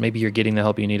therapist. Maybe you're getting the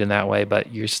help you need in that way,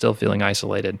 but you're still feeling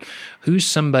isolated. Who's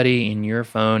somebody in your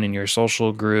phone, in your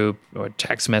social group or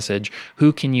text message,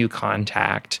 who can you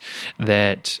contact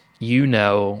that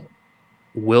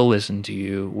will listen to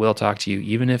you, will talk to you,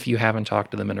 even if you haven't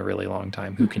talked to them in a really long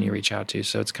time? Who can you reach out to?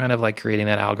 So it's kind of like creating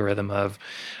that algorithm of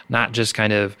not just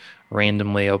kind of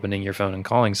randomly opening your phone and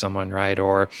calling someone, right?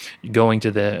 Or going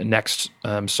to the next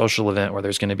social event where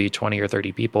there's going to be 20 or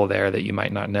 30 people there that you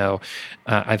might not know.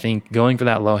 I think going for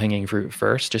that low-hanging fruit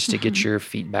first, just to get your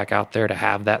feet back out there, to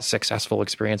have that successful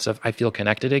experience of I feel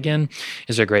connected again,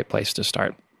 is a great place to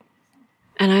start.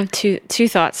 And I have two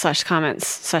thoughts /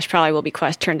 comments / probably will be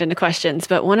turned into questions.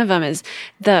 But one of them is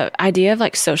the idea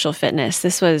of social fitness.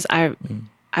 This was, I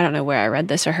don't know where I read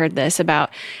this or heard this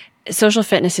about social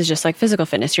fitness is just like physical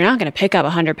fitness. You're not going to pick up a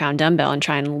 100-pound dumbbell and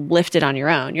try and lift it on your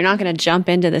own. You're not going to jump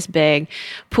into this big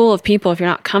pool of people if you're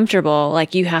not comfortable.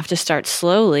 Like, you have to start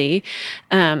slowly.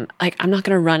 I'm not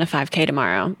going to run a 5K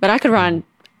tomorrow, but I could run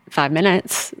 5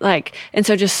 minutes. And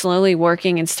so just slowly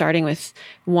working and starting with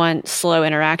one slow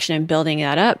interaction and building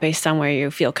that up based on where you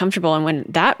feel comfortable. And when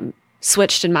that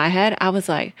switched in my head, I was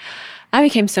like, I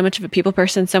became so much of a people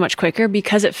person so much quicker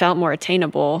because it felt more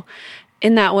attainable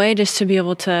in that way, just to be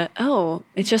able to,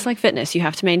 it's just like fitness. You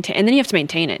have to maintain, and then you have to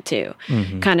maintain it too,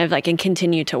 kind of and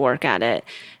continue to work at it.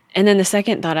 And then the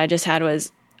second thought I just had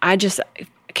was, I just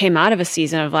came out of a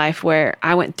season of life where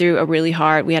I went through a really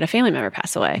hard, we had a family member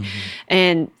pass away.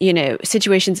 And,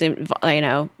 situations,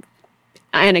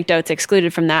 anecdotes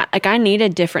excluded from that, I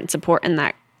needed different support in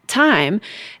that time.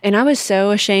 And I was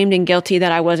so ashamed and guilty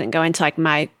that I wasn't going to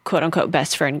my quote unquote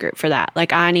best friend group for that.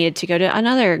 I needed to go to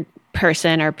another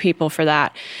person or people for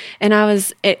that. And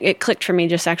it clicked for me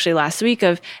just actually last week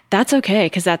of that's okay,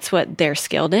 because that's what they're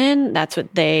skilled in. That's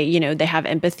what they have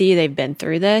empathy. They've been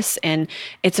through this. And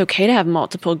it's okay to have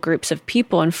multiple groups of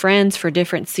people and friends for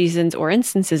different seasons or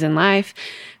instances in life.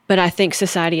 But I think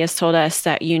society has told us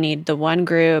that you need the one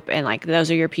group and those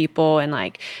are your people, and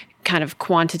kind of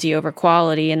quantity over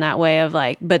quality in that way of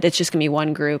but it's just gonna be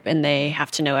one group and they have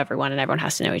to know everyone and everyone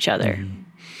has to know each other.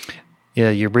 Yeah,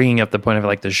 you're bringing up the point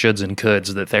of the shoulds and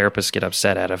coulds that therapists get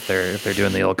upset at if they're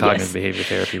doing the old cognitive behavior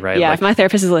therapy, right? Yeah, if my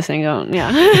therapist is listening,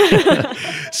 yeah.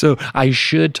 So I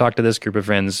should talk to this group of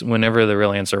friends whenever the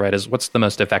real answer, right, is what's the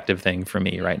most effective thing for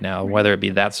me right now, whether it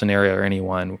be that scenario or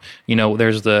anyone.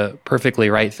 There's the perfectly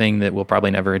right thing that we'll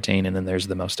probably never attain, and then there's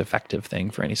the most effective thing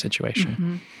for any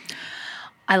situation.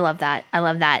 I love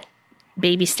that.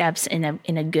 Baby steps in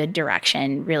a good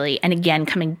direction, really. And again,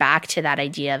 coming back to that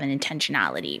idea of an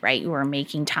intentionality, right? We're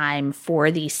making time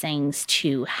for these things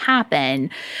to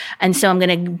happen. And so I'm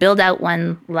going to build out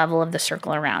one level of the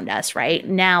circle around us, right?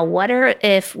 Now,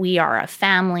 if we are a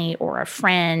family or a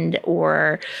friend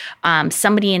or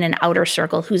somebody in an outer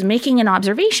circle who's making an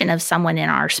observation of someone in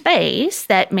our space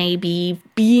that may be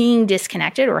being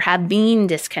disconnected or have been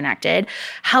disconnected?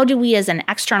 How do we as an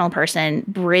external person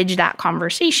bridge that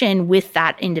conversation with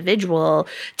that individual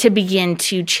to begin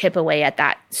to chip away at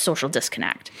that social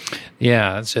disconnect?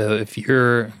 Yeah. So if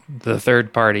you're the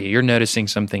third party, you're noticing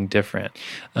something different.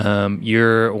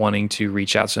 You're wanting to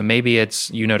reach out. So maybe it's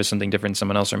you notice something different in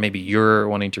someone else, or maybe you're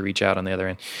wanting to reach out on the other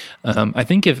end. I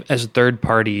think if as third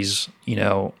parties,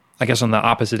 I guess on the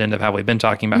opposite end of how we've been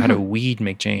talking about how do we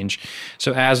make change.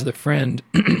 So as the friend,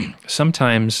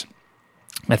 sometimes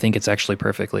I think it's actually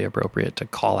perfectly appropriate to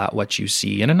call out what you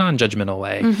see in a non-judgmental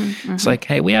way. It's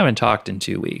hey, we haven't talked in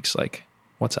 2 weeks.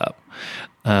 What's up?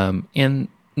 And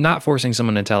not forcing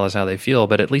someone to tell us how they feel,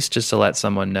 but at least just to let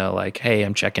someone know, hey,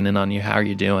 I'm checking in on you. How are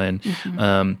you doing?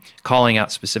 Calling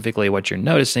out specifically what you're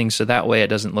noticing. So that way it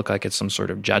doesn't look like it's some sort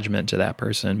of judgment to that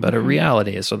person, but a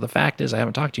reality is. So the fact is I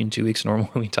haven't talked to you in 2 weeks. Normally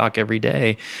we talk every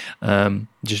day.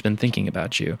 Just been thinking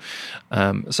about you.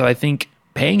 So I think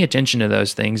paying attention to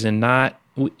those things and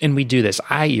we do this.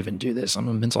 I even do this. I'm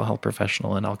a mental health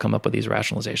professional, and I'll come up with these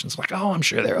rationalizations I'm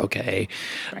sure they're okay.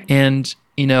 Right. And,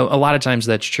 a lot of times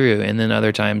that's true. And then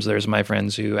other times there's my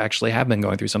friends who actually have been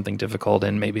going through something difficult,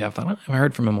 and maybe I've thought, I haven't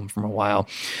heard from them from a while.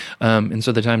 And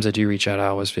so the times I do reach out, I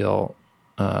always feel,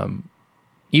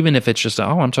 even if it's just,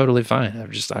 I'm totally fine.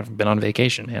 I've been on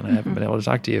vacation and I haven't been able to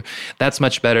talk to you. That's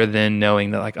much better than knowing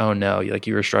that oh no,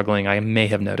 you were struggling. I may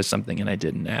have noticed something and I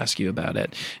didn't ask you about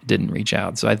it. Didn't reach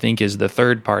out. So I think is the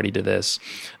third party to this.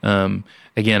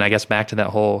 Again, I guess back to that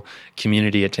whole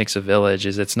community, it takes a village,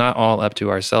 is it's not all up to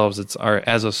ourselves. It's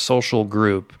as a social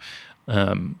group,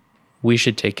 we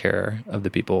should take care of the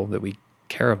people that we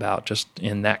care about,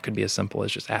 and that could be as simple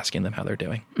as just asking them how they're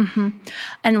doing.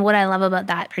 And what I love about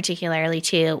that particularly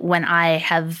too,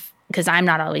 because I'm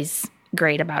not always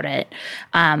great about it,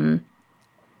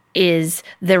 is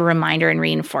the reminder and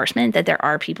reinforcement that there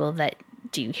are people that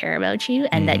do care about you,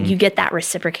 and that you get that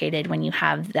reciprocated when you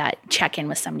have that check-in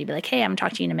with somebody, be hey, I'm gonna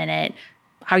talk to you in a minute.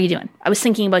 How are you doing? I was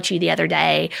thinking about you the other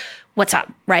day. What's up?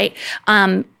 Right?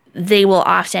 They will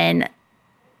often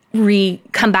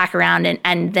come back around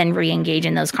and then re-engage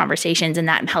in those conversations. And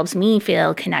that helps me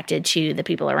feel connected to the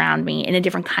people around me in a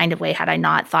different kind of way, had I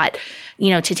not thought,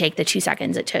 to take the 2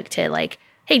 seconds it took to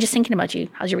hey, just thinking about you.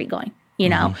 How's your week going?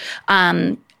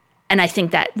 And I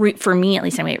think that for me, at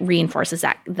least anyway, it reinforces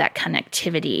that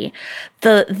connectivity.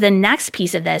 The next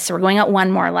piece of this, so we're going at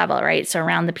one more level, right? So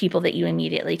around the people that you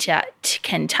immediately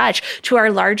can touch to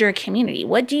our larger community.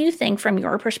 What do you think from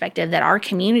your perspective that our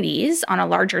communities on a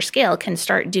larger scale can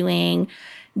start doing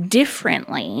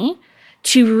differently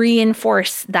to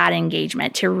reinforce that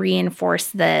engagement, to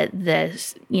reinforce the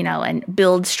and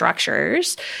build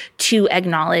structures to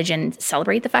acknowledge and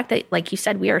celebrate the fact that, like you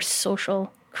said, we are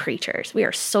social creatures. We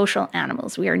are social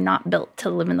animals. We are not built to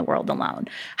live in the world alone.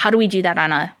 How do we do that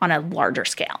on a larger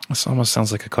scale? This almost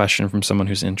sounds like a question from someone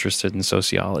who's interested in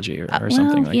sociology or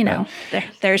something like that.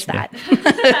 There's that.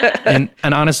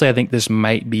 and honestly, I think this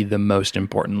might be the most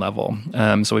important level.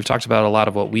 So we've talked about a lot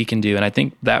of what we can do, and I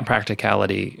think that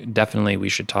practicality definitely we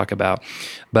should talk about.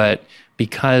 But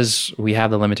because we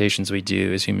have the limitations we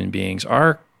do as human beings,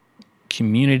 our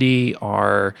community,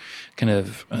 our kind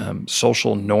of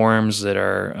social norms that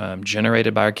are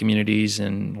generated by our communities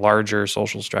and larger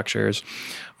social structures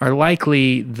are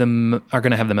likely are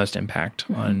going to have the most impact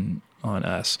on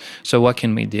us. So what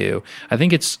can we do? I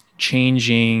think it's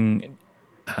changing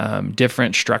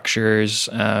different structures,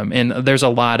 and there's a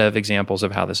lot of examples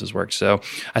of how this has worked. So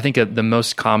I think the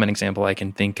most common example I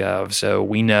can think of, so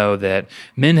we know that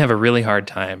men have a really hard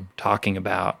time talking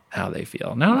about how they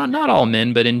feel. Now, not all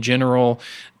men, but in general,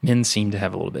 men seem to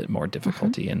have a little bit more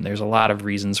difficulty, and there's a lot of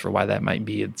reasons for why that might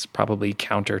be. It's probably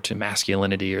counter to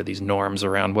masculinity or these norms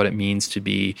around what it means to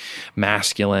be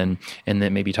masculine, and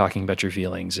that maybe talking about your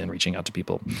feelings and reaching out to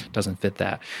people doesn't fit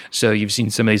that. So you've seen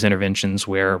some of these interventions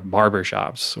where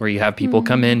barbershops, where you have people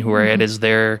come in who are it is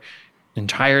their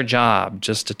entire job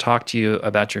just to talk to you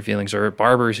about your feelings, or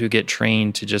barbers who get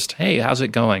trained to just, hey, how's it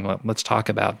going? Let's talk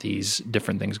about these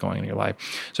different things going in your life.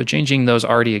 So changing those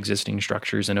already existing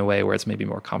structures in a way where it's maybe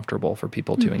more comfortable for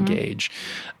people to engage.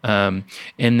 And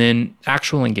then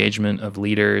actual engagement of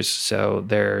leaders. So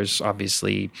there's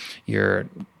obviously your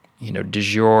de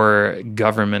jure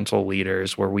governmental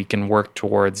leaders where we can work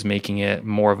towards making it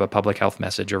more of a public health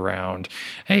message around,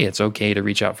 hey, it's okay to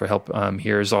reach out for help.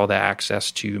 Here's all the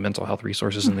access to mental health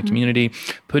resources in the community.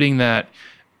 Putting that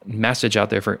message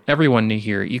out there for everyone to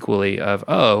hear equally of,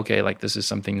 oh, okay, like this is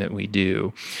something that we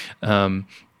do.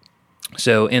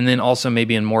 So, and then also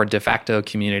maybe in more de facto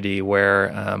community where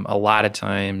a lot of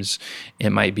times it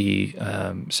might be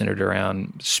centered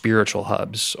around spiritual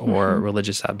hubs or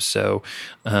religious hubs. So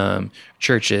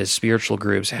churches, spiritual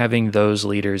groups, having those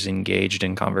leaders engaged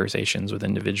in conversations with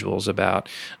individuals about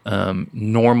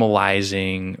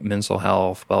normalizing mental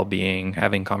health, well-being,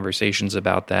 having conversations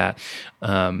about that.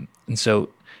 And so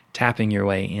tapping your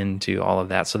way into all of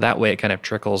that. So that way it kind of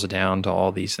trickles down to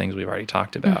all these things we've already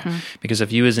talked about. Because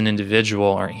if you as an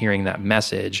individual aren't hearing that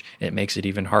message, it makes it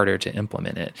even harder to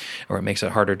implement it, or it makes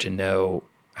it harder to know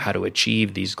how to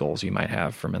achieve these goals you might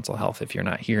have for mental health if you're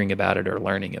not hearing about it or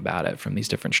learning about it from these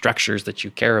different structures that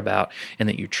you care about and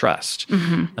that you trust.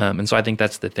 And so I think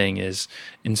that's the thing, is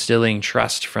instilling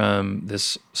trust from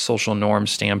this social norm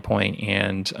standpoint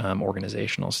and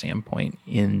organizational standpoint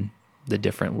in the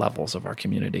different levels of our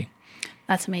community.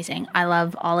 That's amazing. I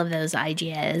love all of those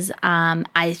ideas.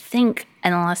 I think,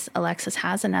 unless Alexis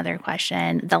has another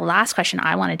question, the last question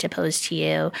I wanted to pose to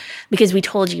you, because we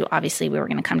told you, obviously, we were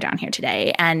going to come down here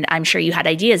today, and I'm sure you had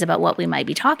ideas about what we might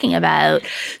be talking about.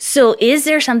 So is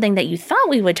there something that you thought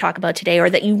we would talk about today, or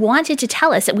that you wanted to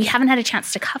tell us that we haven't had a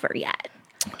chance to cover yet?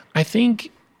 I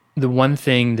think the one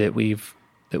thing that we've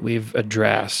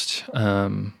addressed,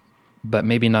 but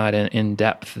maybe not in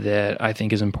depth, that I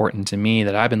think is important to me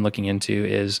that I've been looking into,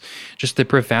 is just the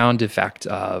profound effect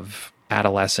of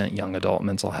adolescent, young adult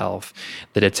mental health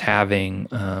that it's having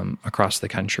across the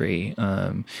country.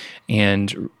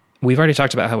 And we've already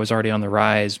talked about how it was already on the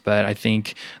rise, but I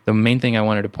think the main thing I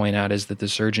wanted to point out is that the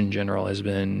Surgeon General has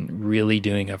been really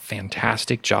doing a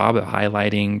fantastic job of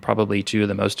highlighting probably two of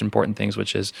the most important things,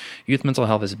 which is youth mental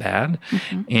health is bad,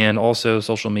 and also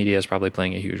social media is probably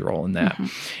playing a huge role in that.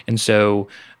 And so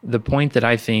the point that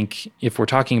I think, if we're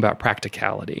talking about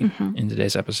practicality in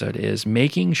today's episode, is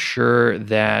making sure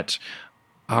that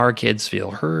our kids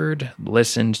feel heard,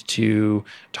 listened to,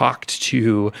 talked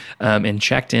to, and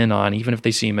checked in on, even if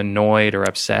they seem annoyed or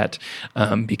upset,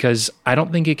 because I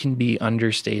don't think it can be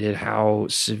understated how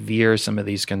severe some of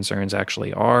these concerns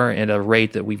actually are at a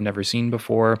rate that we've never seen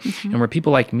before. And where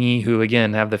people like me, who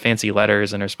again have the fancy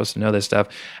letters and are supposed to know this stuff,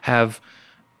 have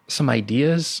some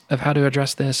ideas of how to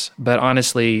address this, but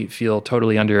honestly feel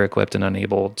totally under-equipped and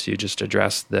unable to just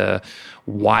address the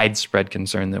widespread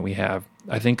concern that we have.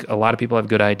 I think a lot of people have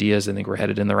good ideas. I think we're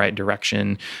headed in the right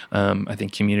direction. I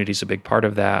think community is a big part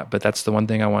of that. But that's the one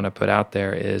thing I want to put out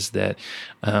there, is that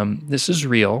this is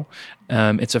real.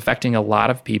 It's affecting a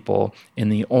lot of people.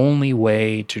 And the only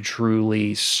way to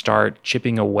truly start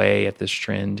chipping away at this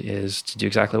trend is to do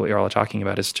exactly what you're all talking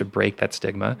about, is to break that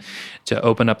stigma, to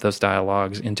open up those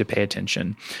dialogues, and to pay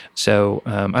attention. So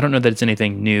I don't know that it's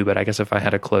anything new, but I guess if I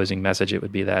had a closing message, it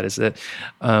would be that, is that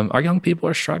our young people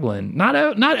are struggling. Not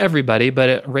everybody, but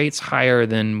at rates higher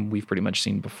than we've pretty much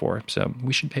seen before. So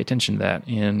we should pay attention to that,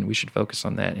 and we should focus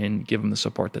on that and give them the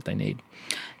support that they need.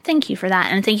 Thank you for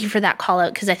that. And thank you for that call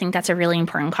out, because I think that's a really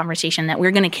important conversation that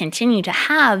we're going to continue to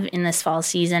have in this fall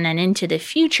season and into the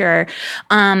future.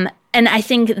 And I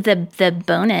think the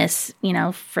bonus,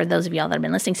 for those of y'all that have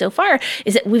been listening so far,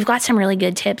 is that we've got some really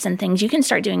good tips and things you can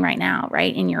start doing right now,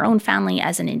 right, in your own family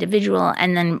as an individual.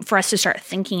 And then for us to start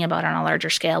thinking about on a larger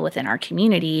scale within our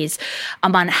communities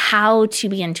on how to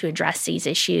begin to address these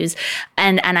issues.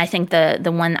 And I think the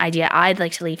one idea I'd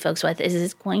like to leave folks with is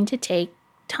it's going to take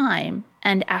time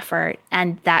and effort,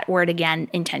 and that word again,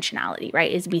 intentionality,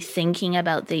 right, is be thinking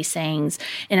about these things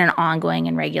in an ongoing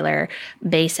and regular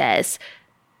basis.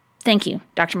 Thank you,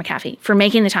 Dr. McAfee, for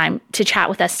making the time to chat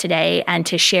with us today and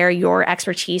to share your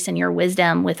expertise and your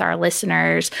wisdom with our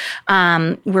listeners.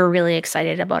 We're really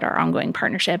excited about our ongoing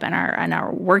partnership and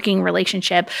our working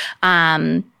relationship.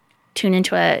 Tune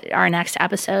into our next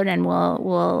episode, and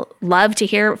we'll love to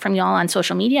hear from y'all on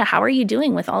social media. How are you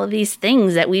doing with all of these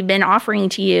things that we've been offering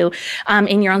to you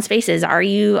in your own spaces? Are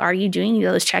you doing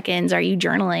those check-ins? Are you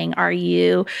journaling? Are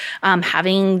you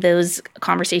having those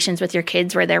conversations with your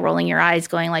kids where they're rolling your eyes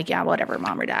going like, yeah, whatever,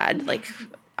 mom or dad, like,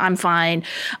 I'm fine.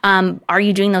 Are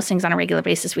you doing those things on a regular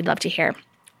basis? We'd love to hear.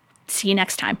 See you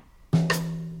next time.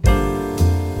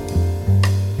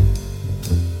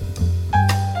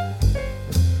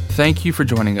 Thank you for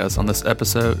joining us on this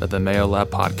episode of the Mayo Lab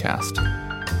Podcast.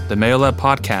 The Mayo Lab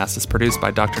Podcast is produced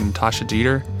by Dr. Natasha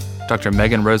Dieter, Dr.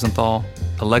 Megan Rosenthal,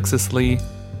 Alexis Lee,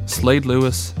 Slade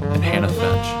Lewis, and Hannah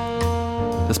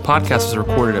Finch. This podcast was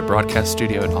recorded at Broadcast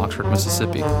Studio in Oxford,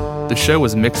 Mississippi. The show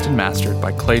was mixed and mastered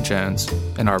by Clay Jones,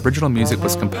 and our original music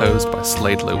was composed by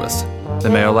Slade Lewis. The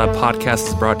Mayo Lab Podcast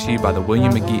is brought to you by the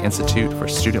William McGee Institute for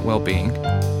Student Wellbeing.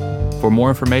 For more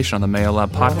information on the Mayo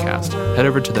Lab Podcast, head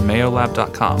over to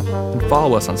themayolab.com and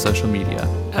follow us on social media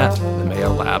at the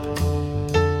Mayo Lab.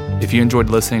 If you enjoyed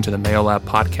listening to the Mayo Lab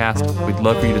Podcast, we'd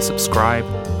love for you to subscribe,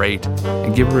 rate,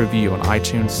 and give a review on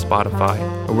iTunes, Spotify,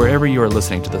 or wherever you are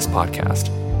listening to this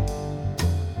podcast.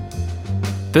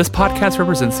 This podcast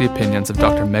represents the opinions of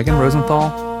Dr. Megan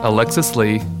Rosenthal, Alexis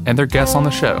Lee, and their guests on the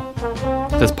show.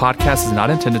 This podcast is not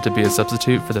intended to be a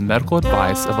substitute for the medical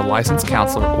advice of a licensed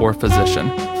counselor or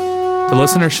physician. The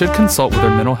listener should consult with their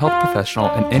mental health professional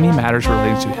in any matters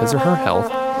relating to his or her health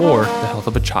or the health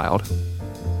of a child.